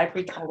the things I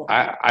preach all the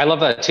time. I love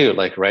that too.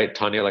 Like, right,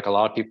 Tanya, like a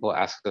lot of people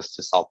ask us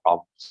to solve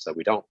problems that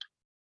we don't,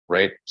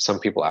 right? Some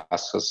people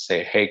ask us to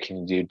say, hey, can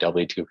you do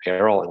W-2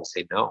 payroll? And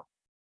say no.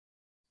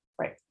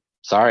 Right.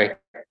 Sorry.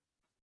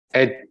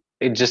 It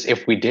just,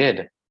 if we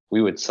did,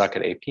 we would suck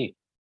at AP.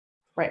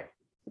 Right.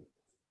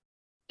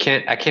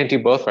 I can't do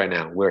both right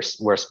now. We're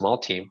a small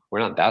team. We're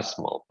not that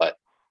small, but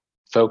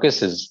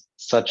focus is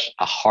such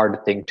a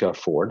hard thing to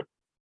afford.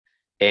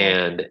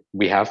 And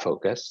we have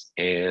focus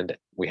and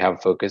we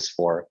have focus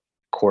for a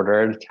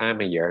quarter at a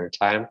time, a year at a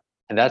time.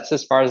 And that's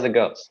as far as it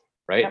goes,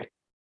 right?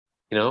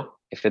 Yeah.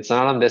 If it's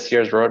not on this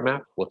year's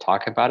roadmap, we'll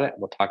talk about it.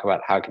 We'll talk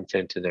about how it can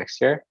fit into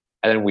next year.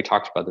 And then we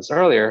talked about this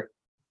earlier.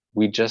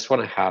 We just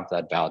want to have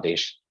that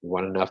validation. We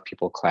want enough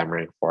people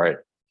clamoring for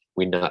it.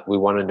 We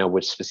want to know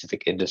which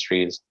specific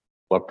industries,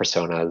 what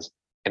personas,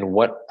 and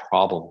what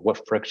problem,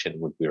 what friction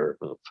would we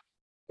remove.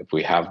 If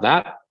we have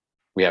that,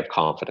 we have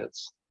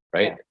confidence,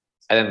 right? Yeah.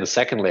 And then the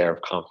second layer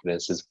of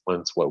confidence is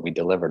once what we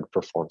delivered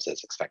performs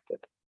as expected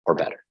or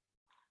better.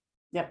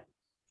 Yep.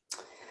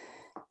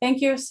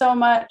 Thank you so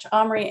much,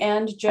 Omri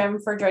and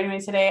Jim, for joining me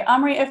today.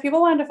 Omri, if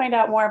people wanted to find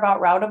out more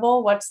about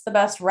Routable, what's the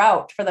best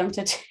route for them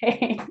to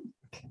take?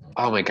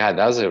 Oh my God,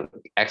 that was an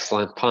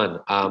excellent pun.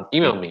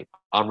 Email me,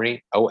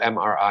 Omri,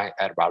 OMRI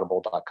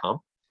 @routable.com.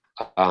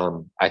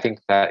 I think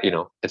that,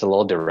 it's a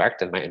little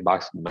direct and my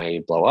inbox may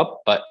blow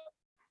up, but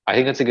I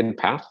think that's a good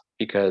path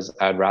because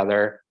I'd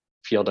rather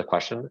field a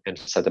question and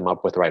set them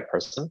up with the right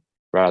person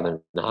rather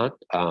than not.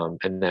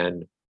 And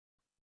then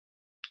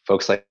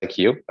folks like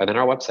you, and then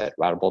our website,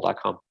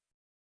 routable.com.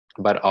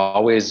 But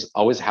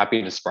always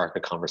happy to spark a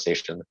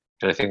conversation.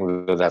 And I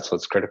think that's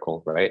what's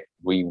critical, right?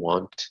 We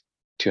want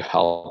to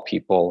help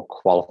people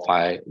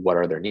qualify what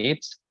are their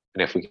needs.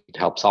 And if we can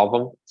help solve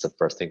them, it's the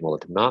first thing we'll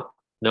let them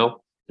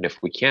know. And if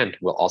we can,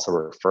 we'll also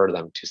refer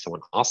them to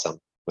someone awesome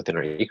within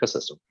our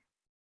ecosystem.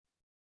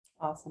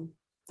 Awesome.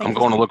 I'm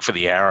going to look for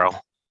the arrow.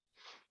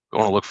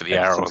 Going to look for the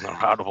arrow in the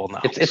Routable now.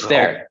 It's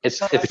there. It's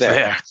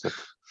there.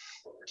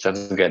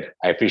 Sounds good.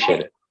 I appreciate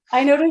it.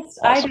 I noticed.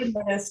 Awesome. I did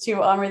notice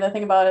too, Omri, the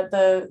thing about it,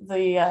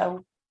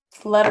 the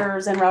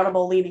letters and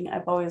Routable leading.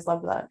 I've always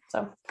loved that. So,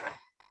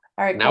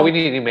 all right. Now we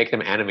need to make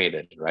them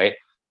animated, right?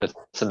 That's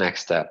the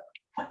next step.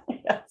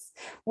 Yes,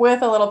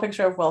 with a little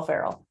picture of Will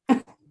Ferrell.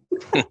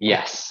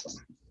 Yes,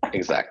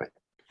 exactly.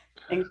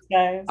 Thanks,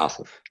 guys.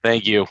 Awesome.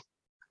 Thank you.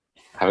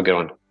 Have a good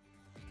one.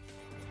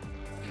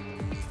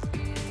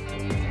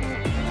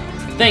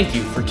 Thank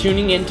you for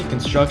tuning in to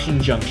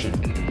Construction Junction.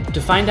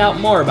 To find out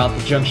more about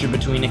the junction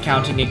between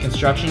accounting and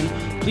construction,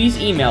 please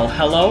email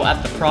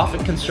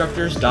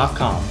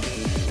hello@theprofitconstructors.com.